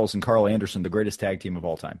Luke Gallows and Carl Anderson the greatest tag team of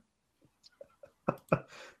all time?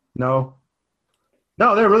 No,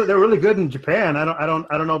 they're really good in Japan. I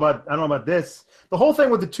don't know about this. The whole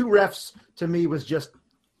thing with the 2 refs to me was just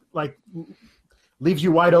like leaves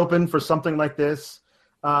you wide open for something like this.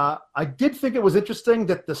 I did think it was interesting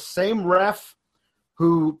that the same ref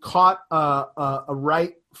who caught a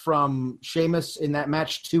right from Sheamus in that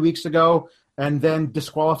match 2 weeks ago and then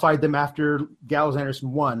disqualified them after Gallows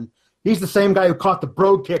Anderson won, he's the same guy who caught the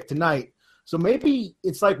Brogue kick tonight. So maybe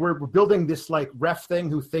it's like we're building this like ref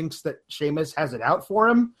thing who thinks that Sheamus has it out for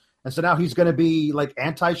him, And so now he's going to be like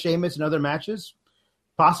anti-Sheamus in other matches,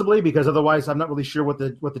 possibly, because otherwise I'm not really sure what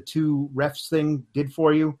the two refs thing did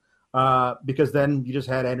for you, because then you just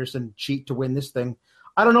had Anderson cheat to win this thing.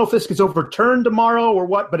 I don't know if this gets overturned tomorrow or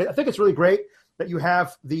what, but I think it's really great that you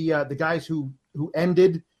have the guys who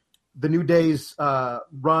ended the New Day's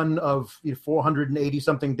run of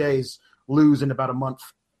 480-something days lose in about a month.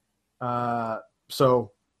 But,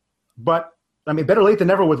 I mean, better late than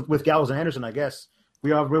never with Gallows and Anderson, I guess.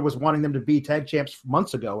 We was wanting them to be tag champs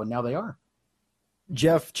months ago, and now they are.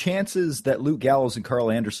 Jeff, chances that Luke Gallows and Carl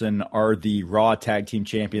Anderson are the Raw Tag Team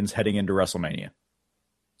Champions heading into WrestleMania?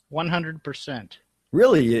 100%.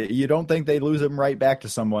 Really? You don't think they lose them right back to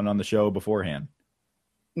someone on the show beforehand?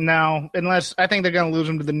 No, unless I think they're going to lose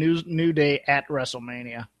them to the New Day at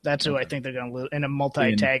WrestleMania. That's who I think they're going to lose in a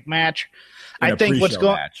multi-tag match. I think what's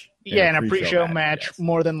going in a pre-show match, yes.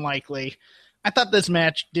 More than likely. I thought this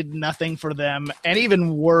match did nothing for them, and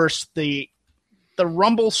even worse, the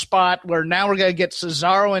Rumble spot where now we're going to get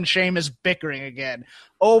Cesaro and Sheamus bickering again.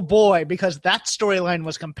 Oh boy, because that storyline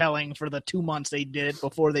was compelling for the 2 months they did it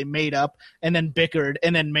before they made up and then bickered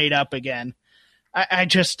and then made up again. I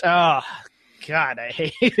just, God, I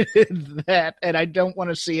hated that, and I don't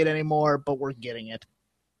want to see it anymore, but we're getting it.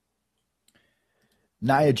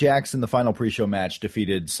 Nia Jax in the final pre-show match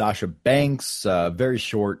defeated Sasha Banks. Very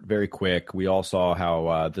short, very quick. We all saw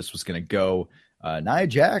how this was going to go. Nia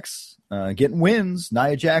Jax getting wins.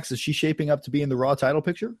 Nia Jax, is she shaping up to be in the Raw title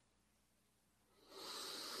picture?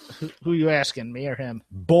 Who are you asking, me or him?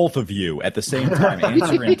 Both of you at the same time.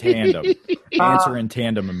 Answer in tandem. Answer in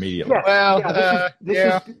tandem immediately.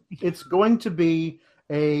 It's going to be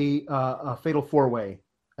a fatal four-way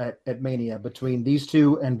at Mania between these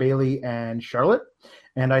two and Bayley and Charlotte.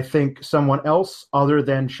 And I think someone else other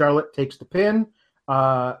than Charlotte takes the pin,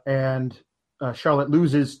 and Charlotte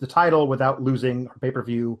loses the title without losing her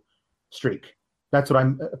pay-per-view streak. That's what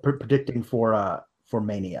I'm predicting for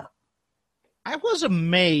Mania. I was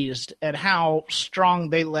amazed at how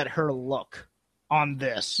strong they let her look on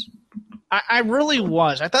this. I really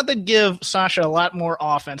was. I thought they'd give Sasha a lot more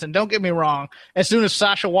offense. And don't get me wrong, as soon as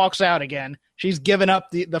Sasha walks out again, she's given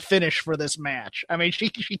up the finish for this match. I mean,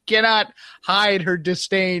 she cannot hide her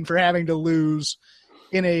disdain for having to lose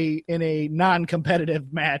in a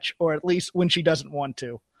non-competitive match, or at least when she doesn't want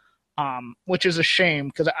to, which is a shame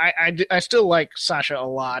because I still like Sasha a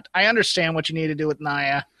lot. I understand what you need to do with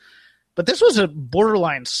Nia, but this was a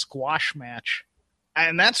borderline squash match,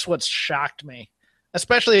 and that's what shocked me,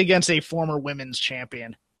 especially against a former women's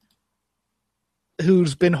champion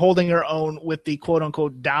who's been holding her own with the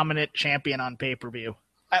quote-unquote dominant champion on pay-per-view.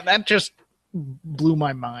 That just blew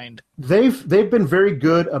my mind. They've been very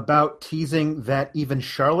good about teasing that even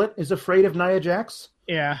Charlotte is afraid of Nia Jax.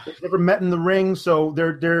 Yeah, they've never met in the ring, so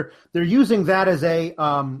they're using that as a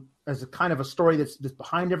kind of a story that's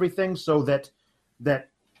behind everything, so that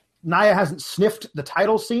Nia hasn't sniffed the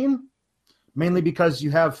title scene, mainly because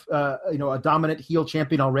you have a dominant heel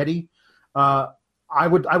champion already. I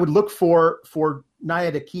would look for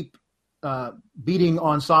Nia to keep beating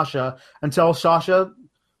on Sasha until Sasha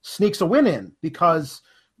sneaks a win in, because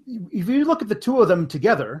if you look at the two of them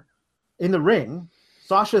together in the ring,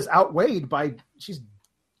 Sasha's outweighed by, she's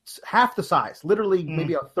half the size, literally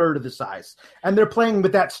maybe a third of the size, and they're playing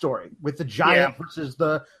with that story with the giant versus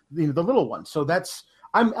the little one. So that's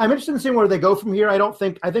I'm interested in seeing where they go from here. I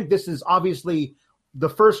think this is obviously the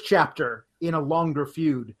first chapter in a longer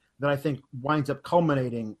feud that I think winds up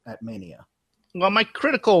culminating at Mania. Well, my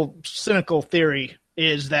critical, cynical theory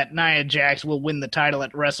is that Nia Jax will win the title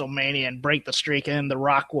at WrestleMania and break the streak, and then The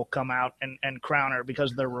Rock will come out and crown her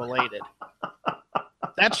because they're related.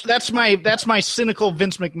 That's my cynical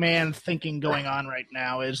Vince McMahon thinking going on right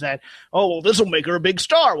now, is that, oh, well, this will make her a big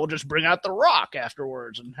star. We'll just bring out The Rock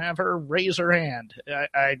afterwards and have her raise her hand.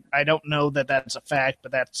 I don't know that that's a fact,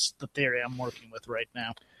 but that's the theory I'm working with right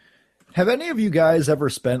now. Have any of you guys ever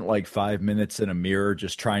spent like 5 minutes in a mirror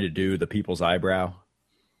just trying to do the people's eyebrow?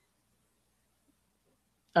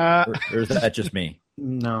 Or is that just me?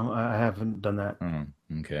 No, I haven't done that.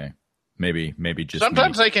 Okay. Maybe just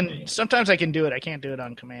sometimes me. Sometimes I can do it. I can't do it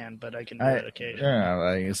on command, but I can do it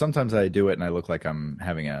occasionally. Yeah, sometimes I do it and I look like I'm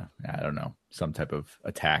having some type of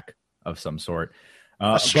attack of some sort.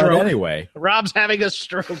 A stroke. But anyway, Rob's having a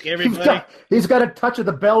stroke. Everybody, he's got a touch of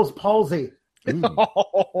the Bell's palsy. I may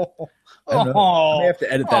have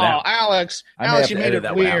to edit that out. Alex, you made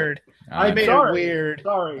it weird. I made it weird.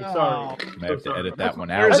 Sorry. I may have to edit that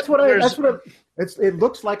one out. It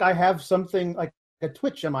looks like I have something like a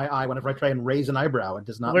twitch in my eye whenever I try and raise an eyebrow. It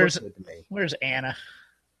does not look good to me. Where's Anna?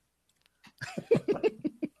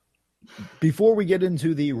 Before we get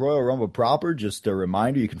into the Royal Rumble proper, just a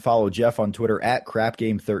reminder, you can follow Jeff on Twitter at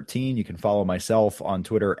CrapGame13. You can follow myself on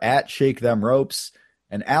Twitter at ShakeThemRopes.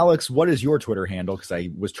 And Alex, what is your Twitter handle? Because I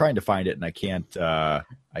was trying to find it and I can't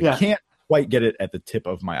quite get it at the tip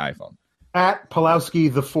of my iPhone. At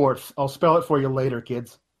Pulowski the Fourth. I'll spell it for you later,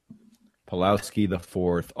 kids. Pulowski the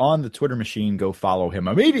Fourth on the Twitter machine. Go follow him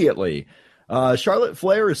immediately. Charlotte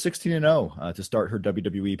Flair is 16-0 to start her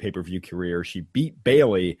WWE pay-per-view career. She beat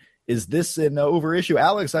Bayley. Is this an over issue?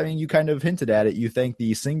 Alex, I mean, you kind of hinted at it. You think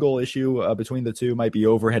the single issue between the two might be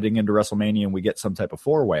over heading into WrestleMania and we get some type of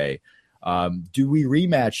four-way. Do we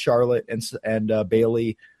rematch Charlotte and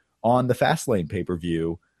Bayley on the Fastlane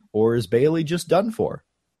pay-per-view, or is Bayley just done for?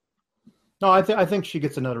 No, I think she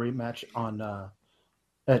gets another rematch on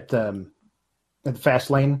at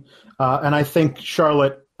Fastlane, and I think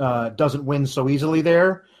Charlotte doesn't win so easily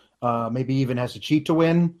there. Maybe even has to cheat to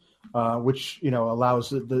win, which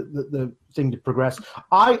allows the thing to progress.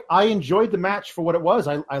 I enjoyed the match for what it was.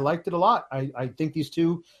 I liked it a lot. I think these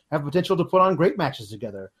two have potential to put on great matches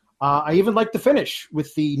together. I even like the finish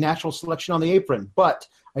with the natural selection on the apron, but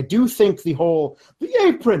I do think the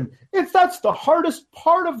apron, if that's the hardest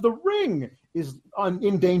part of the ring, is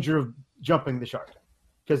in danger of jumping the shark,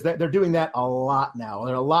 because they're doing that a lot now.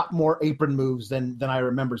 There are a lot more apron moves than I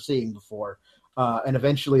remember seeing before, and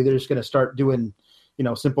eventually they're just going to start doing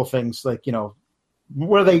simple things like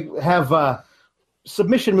where they have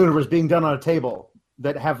submission maneuvers being done on a table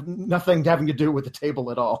that have nothing having to do with the table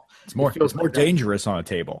at all. It's more dangerous on a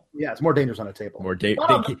table. Yeah, it's more dangerous on a table.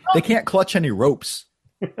 They can't clutch any ropes.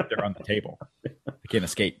 They're on the table. They can't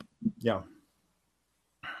escape. Yeah.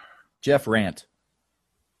 Jeff, rant.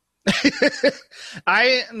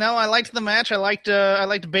 I liked the match. I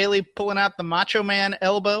liked Bayley pulling out the Macho Man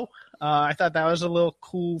elbow. I thought that was a little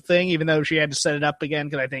cool thing, even though she had to set it up again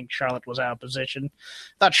because I think Charlotte was out of position.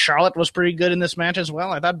 I thought Charlotte was pretty good in this match as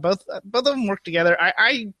well. I thought both of them worked together.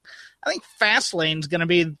 I think Fastlane's going to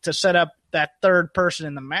be to set up that third person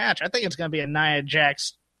in the match. I think it's going to be a Nia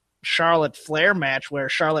Jax Charlotte Flair match where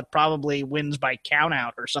Charlotte probably wins by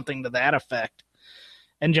countout or something to that effect,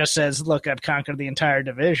 and just says, "Look, I've conquered the entire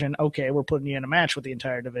division. Okay, we're putting you in a match with the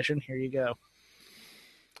entire division. Here you go."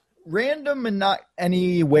 Random and not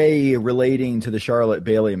any way relating to the Charlotte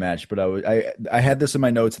Bayley match, but I had this in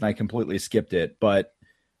my notes and I completely skipped it. But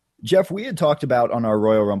Jeff, we had talked about on our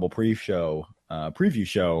Royal Rumble preview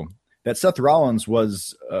show that Seth Rollins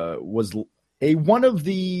was one of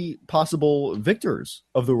the possible victors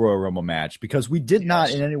of the Royal Rumble match, because we did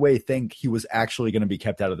not in any way think he was actually going to be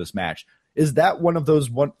kept out of this match. Is that one of those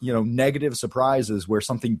negative surprises where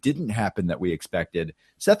something didn't happen that we expected?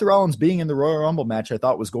 Seth Rollins being in the Royal Rumble match, I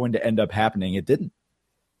thought was going to end up happening. It didn't.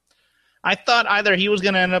 I thought either he was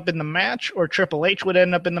going to end up in the match or Triple H would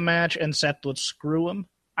end up in the match and Seth would screw him.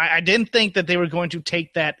 I didn't think that they were going to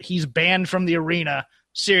take that he's banned from the arena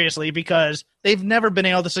seriously, because they've never been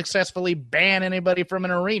able to successfully ban anybody from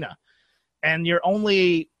an arena. And your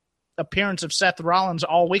only appearance of Seth Rollins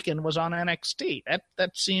all weekend was on NXT.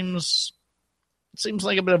 That seems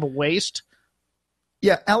like a bit of a waste.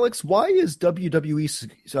 Yeah, Alex, why is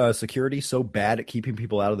WWE security so bad at keeping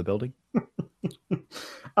people out of the building?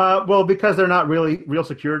 Well, because they're not really real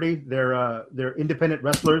security. They're here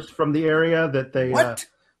wrestlers from the area that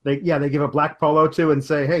they give a black polo to and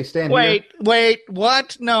say, "Hey, stand here." Wait,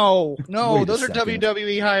 what? No, those are second.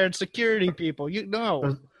 WWE hired security people.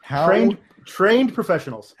 Trained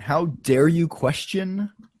professionals. How dare you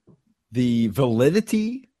question the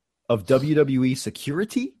validity of WWE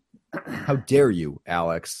security? How dare you,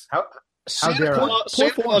 Alex? How dare I?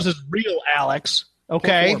 Santa Claus is real, Alex.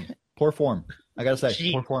 Okay. Poor form. I gotta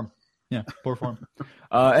say, poor form. Yeah, poor form.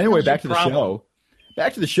 Anyway, back to the show.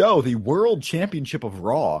 Back to the show. The World Championship of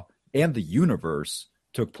Raw and the Universe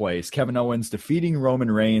took place. Kevin Owens defeating Roman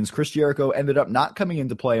Reigns. Chris Jericho ended up not coming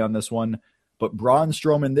into play on this one, but Braun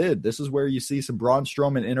Strowman did. This is where you see some Braun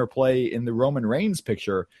Strowman interplay in the Roman Reigns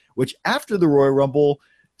picture, which after the Royal Rumble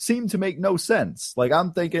seemed to make no sense. Like,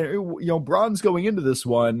 I'm thinking, Braun's going into this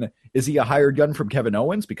one. Is he a hired gun from Kevin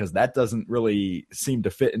Owens? Because that doesn't really seem to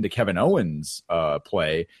fit into Kevin Owens'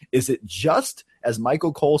 play. Is it just, as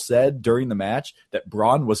Michael Cole said during the match, that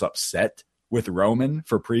Braun was upset with Roman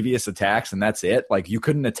for previous attacks, and that's it? Like, you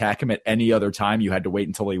couldn't attack him at any other time. You had to wait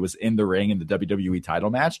until he was in the ring in the WWE title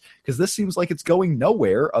match? Because this seems like it's going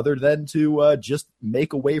nowhere other than to just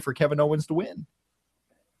make a way for Kevin Owens to win.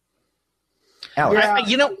 Alex.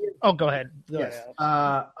 Go ahead. Yes.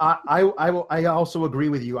 I also agree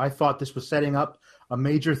with you. I thought this was setting up a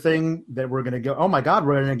major thing that we're going to go, oh my God,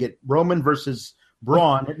 we're going to get Roman versus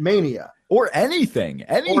Braun at Mania. Or anything.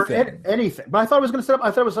 But I thought it was going to set up,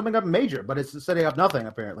 I thought it was something up major, but it's setting up nothing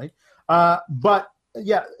apparently. But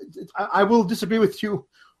yeah, I will disagree with you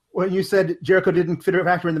when you said Jericho didn't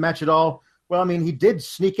factor in the match at all. Well, I mean, he did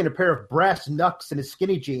sneak in a pair of brass knucks in his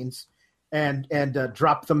skinny jeans and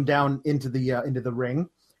drop them down into the ring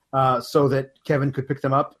so that Kevin could pick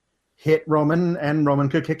them up, hit Roman, and Roman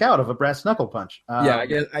could kick out of a brass knuckle punch. I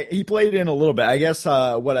guess he played in a little bit. I guess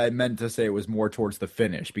what I meant to say was more towards the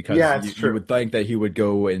finish, because you would think that he would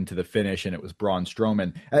go into the finish and it was Braun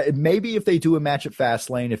Strowman. Maybe if they do a match at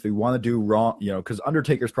Fastlane, if they want to do Raw, because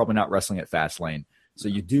Undertaker's probably not wrestling at Fastlane. So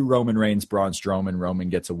you do Roman Reigns, Braun Strowman, Roman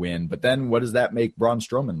gets a win. But then what does that make Braun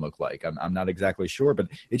Strowman look like? I'm not exactly sure, but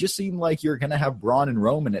it just seemed like you're going to have Braun and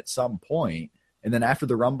Roman at some point. And then after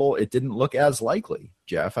the Rumble, it didn't look as likely,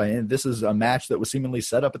 Jeff. This is a match that was seemingly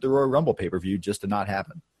set up at the Royal Rumble pay-per-view just to not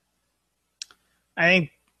happen. I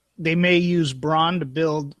think they may use Braun to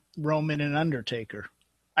build Roman and Undertaker.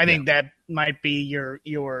 I think that might be your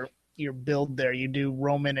build there. You do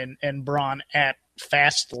Roman and Braun at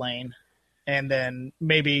Fastlane, and then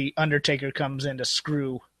maybe Undertaker comes in to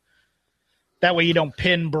screw. That way you don't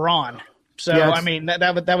pin Braun. So I mean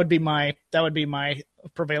that would be my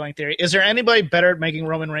prevailing theory. Is there anybody better at making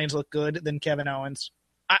Roman Reigns look good than Kevin Owens?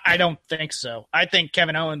 I don't think so. I think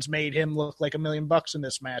Kevin Owens made him look like $1 million in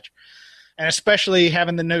this match, and especially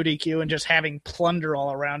having the no DQ and just having plunder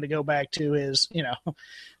all around to go back to his,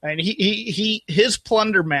 I mean his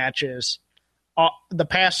plunder matches the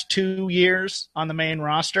past 2 years on the main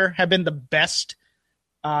roster have been the best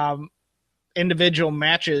individual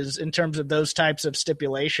matches in terms of those types of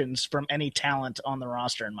stipulations from any talent on the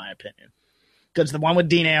roster, in my opinion. Because the one with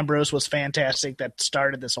Dean Ambrose was fantastic. That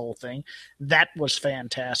started this whole thing. That was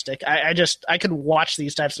fantastic. I could watch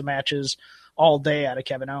these types of matches all day out of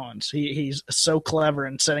Kevin Owens. He's so clever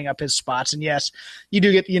in setting up his spots. And yes, you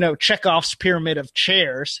do get, Chekhov's pyramid of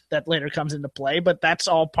chairs that later comes into play, but that's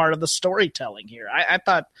all part of the storytelling here.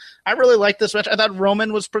 I really liked this match. I thought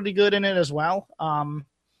Roman was pretty good in it as well.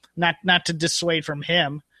 Not to dissuade from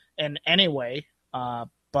him in any way,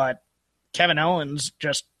 but Kevin Owens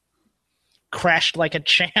just crashed like a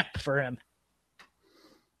champ for him.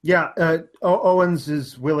 Yeah, Owens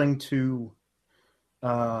is willing to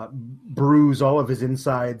bruise all of his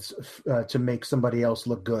insides to make somebody else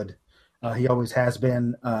look good. He always has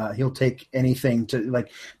been. He'll take anything to,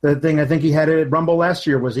 like, the thing I think he had at Rumble last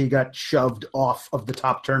year was he got shoved off of the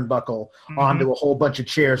top turnbuckle onto a whole bunch of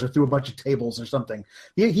chairs or through a bunch of tables or something.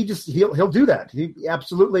 He'll do that. He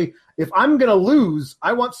absolutely. If I'm gonna lose,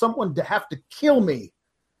 I want someone to have to kill me,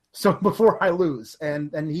 so before I lose,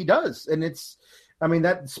 and he does. And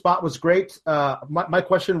that spot was great. My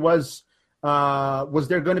question was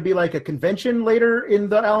there going to be like a convention later in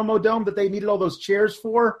the Alamo Dome that they needed all those chairs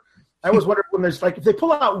for? I was wondering when there's if they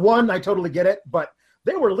pull out one, I totally get it, but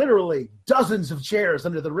there were literally dozens of chairs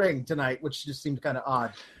under the ring tonight, which just seemed kind of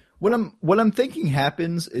odd. What I'm thinking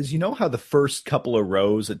happens is, how the first couple of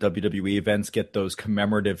rows at WWE events get those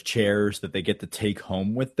commemorative chairs that they get to take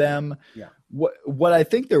home with them. Yeah. What I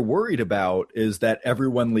think they're worried about is that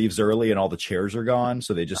everyone leaves early and all the chairs are gone,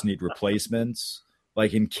 so they just need replacements.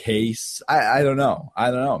 Like in case, I don't know.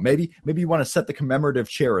 Maybe you want to set the commemorative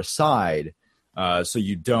chair aside. So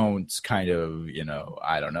you don't kind of,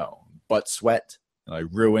 butt sweat,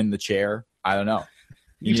 ruin the chair. I don't know.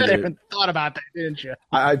 You haven't thought about that, didn't you?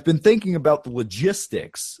 I've been thinking about the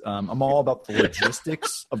logistics. I'm all about the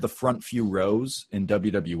logistics of the front few rows in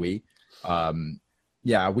WWE.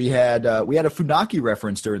 We had a Funaki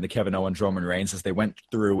reference during the Kevin Owens Roman Reigns as they went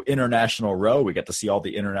through International Row. We got to see all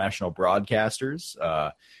the international broadcasters.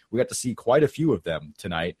 We got to see quite a few of them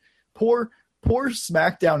tonight. Poor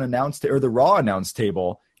SmackDown the Raw announce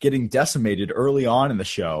table getting decimated early on in the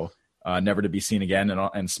show, never to be seen again.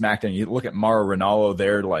 And SmackDown, you look at Mauro Ranallo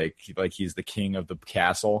there, like he's the king of the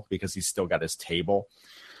castle because he's still got his table.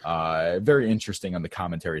 Very interesting on the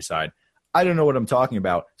commentary side. I don't know what I'm talking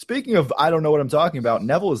about. Speaking of I don't know what I'm talking about,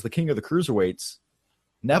 Neville is the king of the cruiserweights.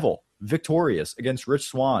 Neville, victorious against Rich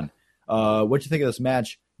Swann. What do you think of this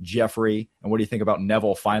match, Jeffrey? And what do you think about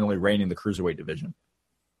Neville finally reigning the cruiserweight division?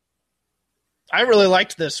 I really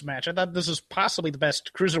liked this match. I thought this was possibly the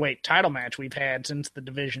best cruiserweight title match we've had since the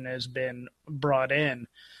division has been brought in.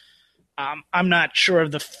 I'm not sure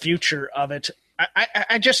of the future of it.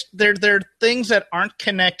 I just there are things that aren't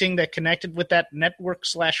connecting that connected with that network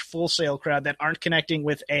 / Full Sail crowd that aren't connecting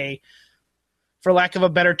with for lack of a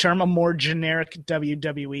better term, a more generic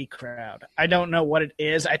WWE crowd. I don't know what it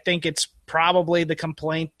is. I think it's probably the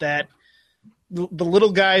complaint that the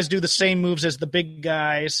little guys do the same moves as the big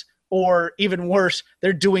guys. Or even worse,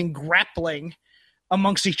 they're doing grappling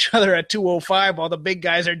amongst each other at 205 while the big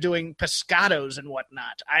guys are doing pescados and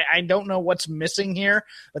whatnot. I don't know what's missing here,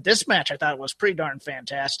 but this match I thought was pretty darn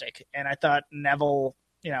fantastic. And I thought Neville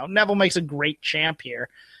makes a great champ here.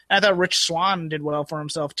 And I thought Rich Swann did well for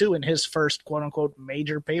himself too in his first quote unquote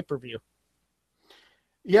major pay-per-view.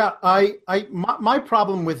 Yeah, my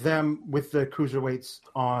problem with them, with the cruiserweights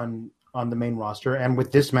on the main roster and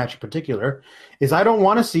with this match in particular, is I don't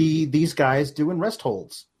want to see these guys doing rest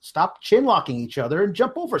holds. Stop chin locking each other and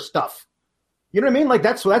jump over stuff. You know what I mean? Like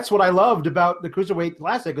that's what I loved about the Cruiserweight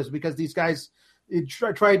Classic, is because these guys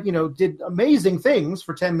tried, did amazing things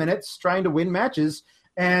for 10 minutes trying to win matches,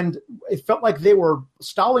 and it felt like they were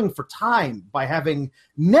stalling for time by having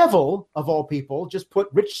Neville, of all people, just put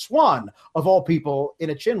Rich Swann, of all people, in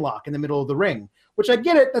a chin lock in the middle of the ring. Which I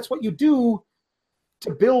get it. That's what you do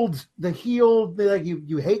to build the heel. Like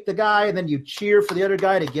you hate the guy and then you cheer for the other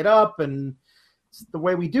guy to get up, and it's the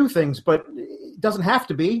way we do things, but it doesn't have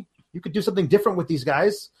to be. You could do something different with these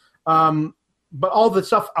guys. But all the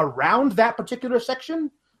stuff around that particular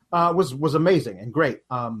section was amazing and great.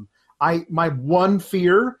 My one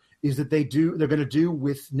fear is that they're going to do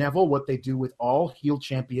with Neville what they do with all heel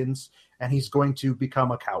champions, and he's going to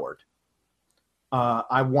become a coward.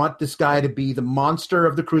 I want this guy to be the monster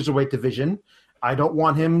of the cruiserweight division. I don't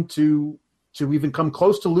want him to even come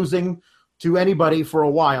close to losing to anybody for a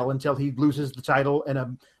while until he loses the title in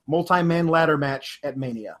a multi-man ladder match at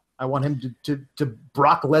Mania. I want him to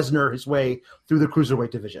Brock Lesnar his way through the cruiserweight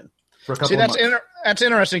division for a couple of months. That's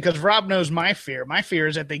interesting, because Rob knows my fear. My fear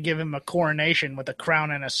is that they give him a coronation with a crown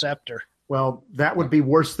and a scepter. Well, that would be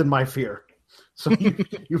worse than my fear. So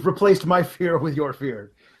you've replaced my fear with your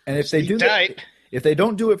fear. And if they do that, if they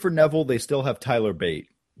don't do it for Neville, they still have Tyler Bate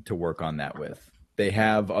to work on that with. They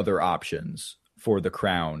have other options for the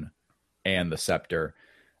crown and the scepter.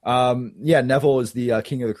 Neville is the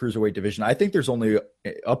king of the cruiserweight division. I think there's only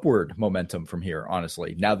upward momentum from here,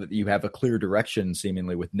 honestly. Now that you have a clear direction,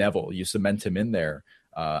 seemingly, with Neville, you cement him in there.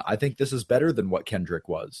 I think this is better than what Kendrick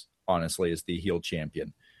was, honestly, as the heel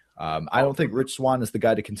champion. I don't think Rich Swann is the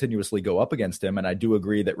guy to continuously go up against him, and I do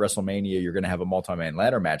agree that WrestleMania, you're going to have a multi-man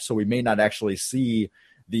ladder match, so we may not actually see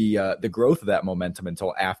the growth of that momentum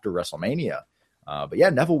until after WrestleMania. But yeah,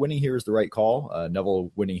 Neville winning here is the right call.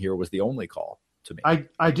 Neville winning here was the only call to me.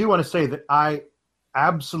 I do want to say that I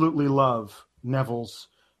absolutely love Neville's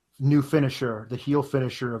new finisher, the heel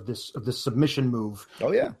finisher of this submission move.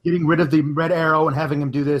 Oh yeah, getting rid of the red arrow and having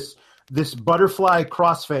him do this butterfly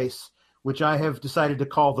crossface, which I have decided to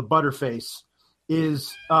call the Butterface,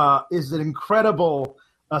 is an incredible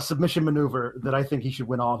submission maneuver that I think he should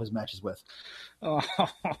win all of his matches with.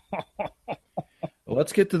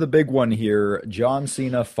 Let's get to the big one here. John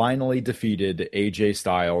Cena finally defeated AJ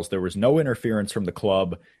Styles. There was no interference from the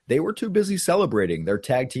club. They were too busy celebrating their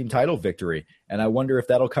tag team title victory. And I wonder if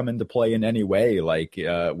that'll come into play in any way, like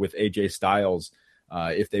with AJ Styles,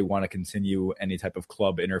 if they want to continue any type of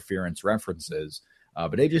club interference references.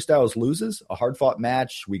 But AJ Styles loses a hard-fought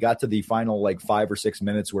match. We got to the final 5 or 6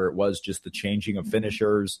 minutes where it was just the changing of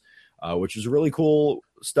finishers, which was really cool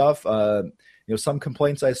stuff. Some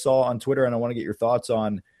complaints I saw on Twitter, and I want to get your thoughts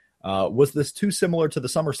on, was this too similar to the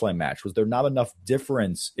SummerSlam match? Was there not enough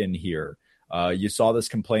difference in here? You saw this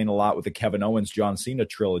complaint a lot with the Kevin Owens, John Cena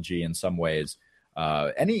trilogy in some ways.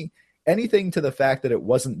 Anything to the fact that it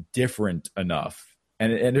wasn't different enough?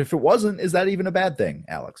 And if it wasn't, is that even a bad thing,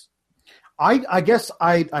 Alex? I guess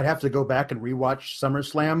I'd have to go back and rewatch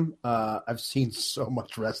SummerSlam. I've seen so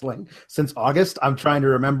much wrestling since August. I'm trying to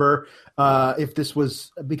remember if this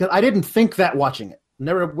was, because I didn't think that watching it.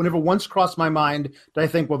 Whenever once crossed my mind did I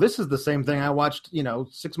think, well, this is the same thing I watched,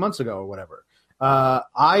 6 months ago or whatever.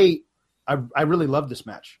 I really loved this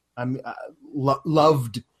match.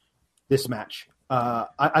 Loved this match.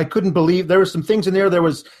 I couldn't believe there were some things in there. There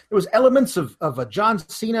was elements of a John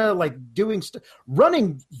Cena doing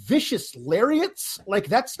running vicious lariats.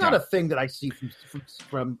 That's not a thing that I see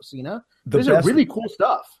from Cena. These are really cool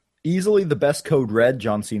stuff. Easily the best code red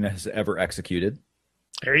John Cena has ever executed.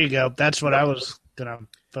 There you go. That's what I was gonna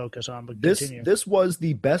focus on. But this was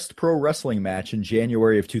the best pro wrestling match in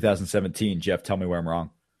January of 2017. Jeff, tell me where I'm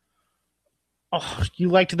wrong. Oh, you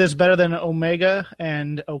liked this better than Omega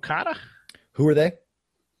and Okada? Who are they?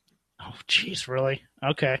 Oh, geez, really?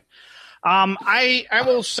 Okay. I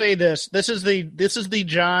will say this. This is the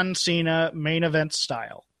John Cena main event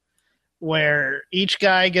style, where each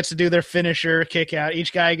guy gets to do their finisher, kick out.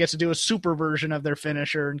 Each guy gets to do a super version of their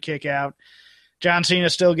finisher and kick out. John Cena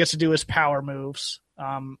still gets to do his power moves.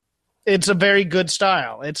 It's a very good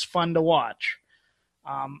style. It's fun to watch.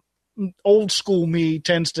 old school me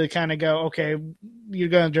tends to kind of go, okay, you're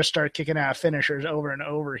going to just start kicking out finishers over and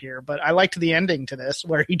over here. But I liked the ending to this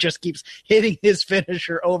where he just keeps hitting his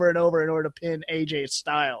finisher over and over in order to pin AJ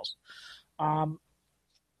Styles.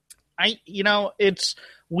 It's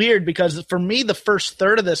weird because for me, the first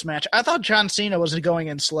third of this match, I thought John Cena was going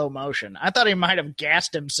in slow motion. I thought he might have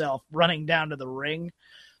gassed himself running down to the ring,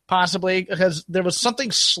 possibly, because there was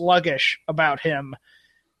something sluggish about him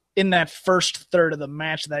in that first third of the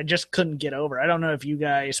match that I just couldn't get over. I don't know if you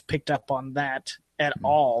guys picked up on that at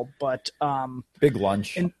all, but big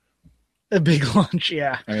lunch. A big lunch,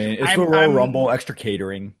 yeah. I mean, it's the Royal Rumble, extra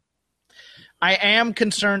catering. I am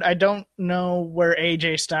concerned. I don't know where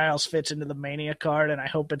AJ Styles fits into the Mania card, and I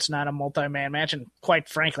hope it's not a multi-man match. And quite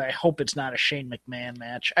frankly, I hope it's not a Shane McMahon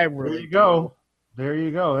match. I really There you go. There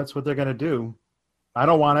you go. That's what they're going to do. I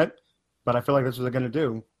don't want it, but I feel like that's what they're going to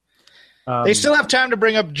do. They still have time to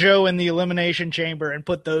bring up Joe in the Elimination Chamber and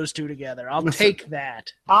put those two together. I'll take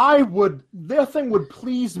that. Their thing would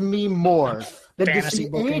please me more than to see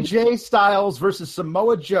AJ Styles versus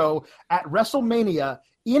Samoa Joe at WrestleMania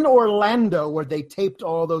in Orlando, where they taped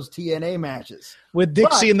all those TNA matches. With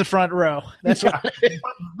Dixie in the front row. That's right.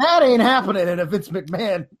 That ain't happening in a Vince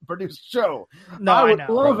McMahon produced show. No, I would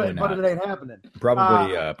know. love Probably it, not. but it ain't happening.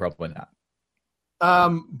 Probably not.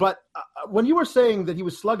 But when you were saying that he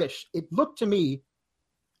was sluggish, it looked to me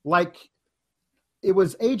like it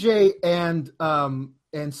was AJ and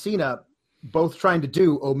Cena both trying to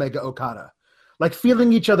do Omega Okada, like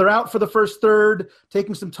feeling each other out for the first third,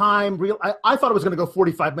 taking some time. I thought it was going to go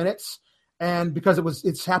 45 minutes, and because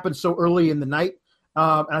it's happened so early in the night,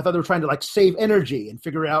 and I thought they were trying to like save energy and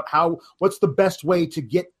figure out what's the best way to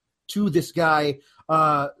get to this guy.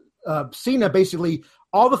 Cena basically,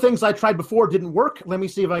 all the things I tried before didn't work. Let me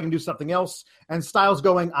see if I can do something else. And Styles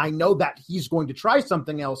going, I know that he's going to try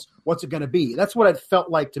something else. What's it going to be? That's what it felt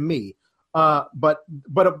like to me. But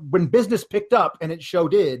when business picked up, and it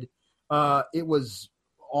did, it was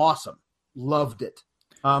awesome. Loved it.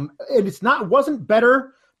 And wasn't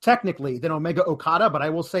better technically than Omega Okada, but I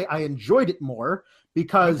will say I enjoyed it more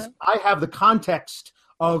because I have the context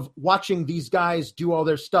of watching these guys do all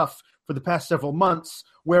their stuff for the past several months,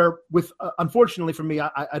 where unfortunately for me,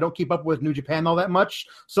 I don't keep up with New Japan all that much.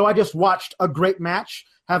 So I just watched a great match,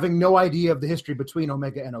 having no idea of the history between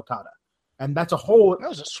Omega and Okada. And that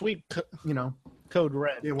was a sweet, Code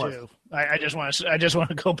Red it was. too. I just want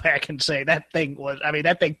to go back and say that thing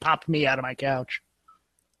popped me out of my couch.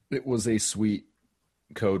 It was a sweet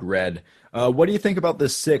Code Red. What do you think about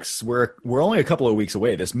this 6? We're only a couple of weeks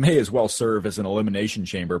away. This may as well serve as an Elimination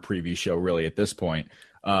Chamber preview show, really, at this point.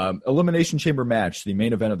 Elimination Chamber match, the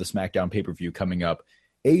main event of the SmackDown pay-per-view coming up.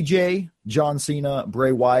 AJ, John Cena,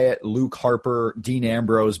 Bray Wyatt, Luke Harper, Dean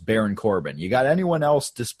Ambrose, Baron Corbin. You got anyone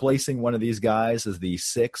else displacing one of these guys as the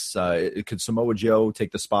 6? Could Samoa Joe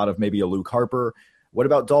take the spot of maybe a Luke Harper? What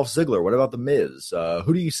about Dolph Ziggler? What about The Miz?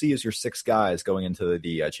 Who do you see as your 6 guys going into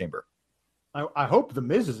the chamber? I hope The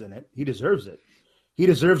Miz is in it. He deserves it. He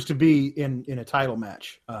deserves to be in a title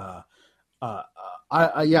match. It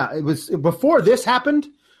was before this happened.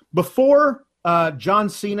 Before John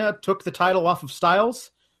Cena took the title off of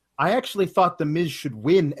Styles, I actually thought The Miz should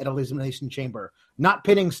win at Elimination Chamber. Not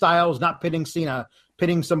pinning Styles, not pinning Cena,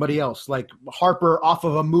 pinning somebody else, like Harper off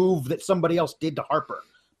of a move that somebody else did to Harper,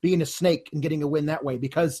 being a snake and getting a win that way.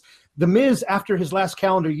 Because The Miz, after his last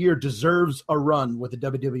calendar year, deserves a run with the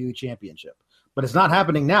WWE Championship. But it's not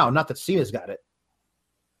happening now, not that Cena's got it.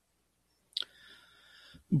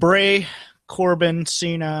 Bray, Corbin,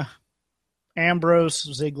 Cena, Ambrose,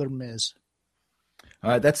 Ziggler, Miz.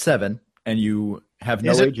 All right, that's 7, and you have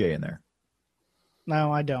no AJ in there.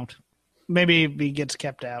 No, I don't. Maybe he gets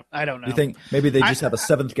kept out. I don't know. You think maybe they just have a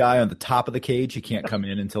 7th guy on the top of the cage? He can't come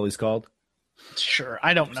in until he's called? Sure.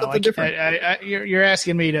 I don't know. Something different. You're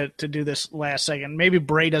asking me to do this last second. Maybe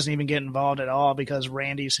Bray doesn't even get involved at all because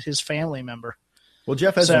Randy's his family member. Well,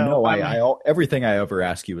 Jeff, as you know, I everything I ever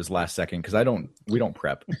ask you is last second because we don't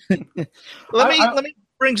prep. Let me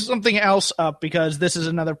bring something else up because this is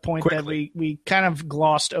another point that we kind of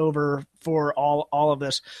glossed over for all of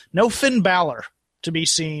this. No Finn Balor to be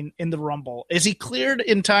seen in the Rumble. Is he cleared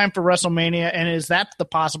in time for WrestleMania, and is that the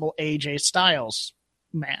possible AJ Styles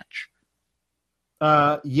match?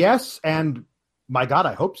 Yes, and my God,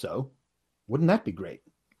 I hope so. Wouldn't that be great?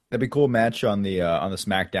 That'd be a cool match on the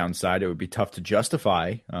SmackDown side. It would be tough to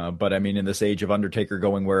justify, but I mean, in this age of Undertaker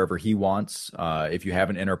going wherever he wants, if you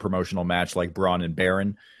have an interpromotional match like Braun and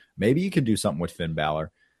Baron, maybe you could do something with Finn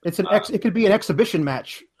Balor. It could be an exhibition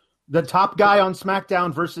match the top guy on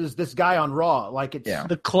SmackDown versus this guy on Raw. Like it's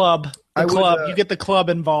the club. You get the club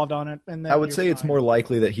involved on it. And I would say it's more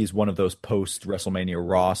likely that he's one of those post WrestleMania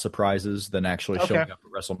Raw surprises than actually showing up at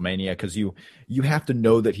WrestleMania, because you have to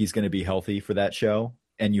know that he's going to be healthy for that show.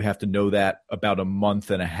 And you have to know that about a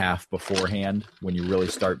month and a half beforehand when you really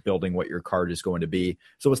start building what your card is going to be.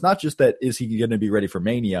 So it's not just that, is he going to be ready for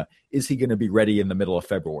Mania? Is he going to be ready in the middle of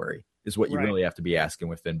February is what you really have to be asking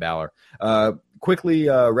with Finn Balor. Quickly,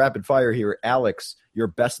 rapid fire here. Alex, your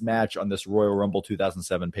best match on this Royal Rumble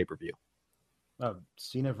 2007 pay-per-view?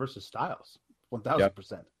 Cena versus Styles,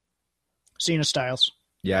 1,000%. Cena Styles.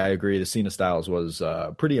 Yeah, I agree. The Cena Styles was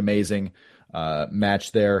pretty amazing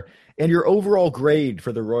match there. And your overall grade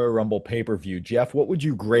for the Royal Rumble pay-per-view, Jeff, what would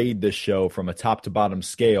you grade this show from a top to bottom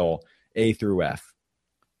scale, A through F?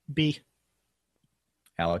 B. B+,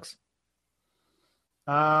 Alex?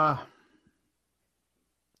 A-,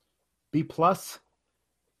 B+.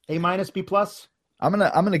 I'm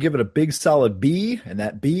gonna give it a big solid B, and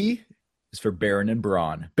that B is for Baron and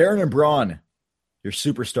Braun. Baron and Braun, your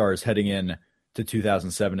superstars heading in to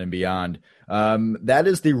 2007 and beyond. That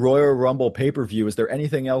is the Royal Rumble pay-per-view. Is there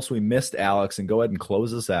anything else we missed, Alex? And go ahead and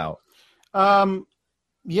close us out. I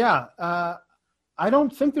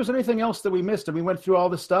don't think there's anything else that we missed. And we went through all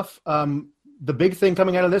this stuff. The big thing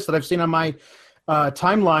coming out of this that I've seen on my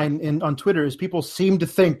timeline on Twitter is people seem to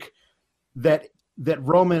think that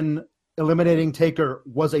Roman eliminating Taker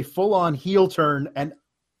was a full-on heel turn. And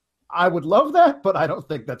I would love that, but I don't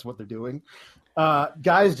think that's what they're doing.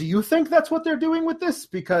 Guys, do you think that's what they're doing with this?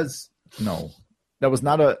 Because no, it's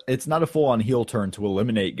not a full-on heel turn to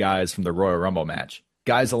eliminate guys from the Royal Rumble match.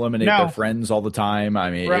 Guys eliminate their friends all the time. I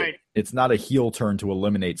mean, it's not a heel turn to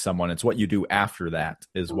eliminate someone. It's what you do after that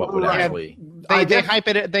is what would actually. They hype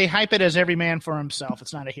it. They hype it as every man for himself.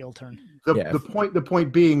 It's not a heel turn. The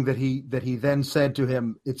point being that he then said to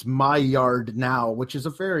him, "It's my yard now," which is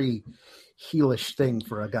a very heelish thing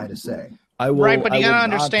for a guy to say. But you gotta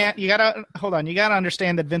understand. You gotta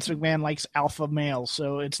understand that Vince McMahon likes alpha males,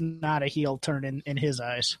 so it's not a heel turn in his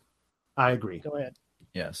eyes. I agree. Go ahead.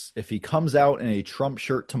 Yes, if he comes out in a Trump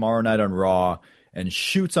shirt tomorrow night on Raw and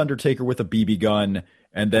shoots Undertaker with a BB gun,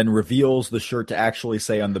 and then reveals the shirt to actually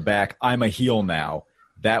say on the back, "I'm a heel now,"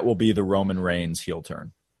 that will be the Roman Reigns heel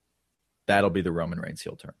turn. That'll be the Roman Reigns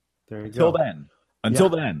heel turn. There you go. Until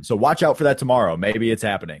then. So watch out for that tomorrow. Maybe it's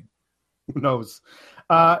happening. Who knows?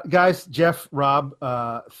 Guys, Jeff, Rob,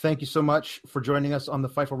 thank you so much for joining us on the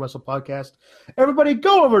Fightful Wrestle podcast. Everybody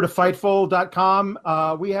go over to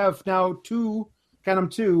Fightful.com. We have now two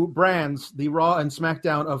brands, the Raw and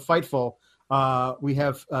SmackDown of Fightful. We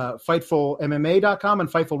have FightfulMMA.com and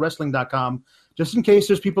FightfulWrestling.com, just in case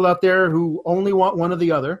there's people out there who only want one or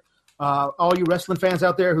the other. All you wrestling fans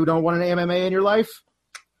out there who don't want an MMA in your life,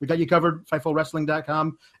 we got you covered,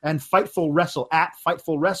 FightfulWrestling.com and Fightful Wrestle, at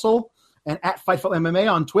Fightful Wrestle and at Fightful MMA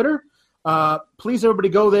on Twitter. Please, everybody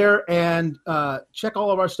go there and check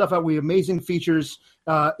all of our stuff out. We have amazing features,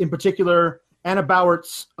 in particular, Anna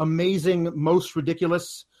Bowert's amazing Most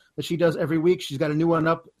Ridiculous that she does every week. She's got a new one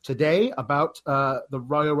up today about the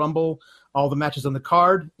Royal Rumble, all the matches on the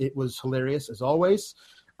card. It was hilarious, as always.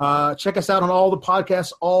 Check us out on all the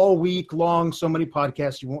podcasts all week long. So many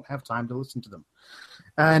podcasts, you won't have time to listen to them.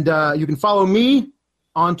 And you can follow me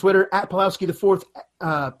on Twitter at Pawlowski the Fourth,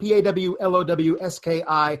 PAWLOWSKI,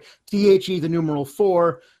 THE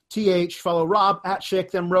 4, TH. Follow Rob at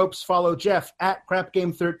Shake Them Ropes. Follow Jeff at Crap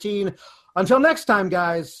Game 13. Until next time,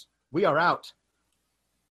 guys, we are out.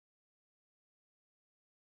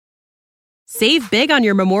 Save big on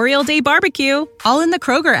your Memorial Day barbecue, all in the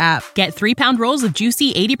Kroger app. Get 3-pound rolls of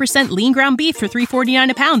juicy 80% lean ground beef for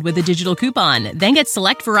 $3.49 a pound with a digital coupon. Then get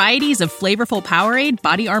select varieties of flavorful Powerade,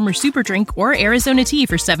 Body Armor Super Drink, or Arizona tea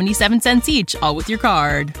for 77 cents each, all with your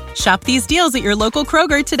card. Shop these deals at your local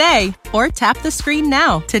Kroger today, or tap the screen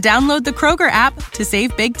now to download the Kroger app to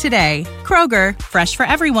save big today. Kroger, fresh for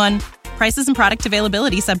everyone. Prices and product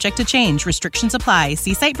availability subject to change. Restrictions apply.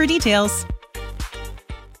 See site for details.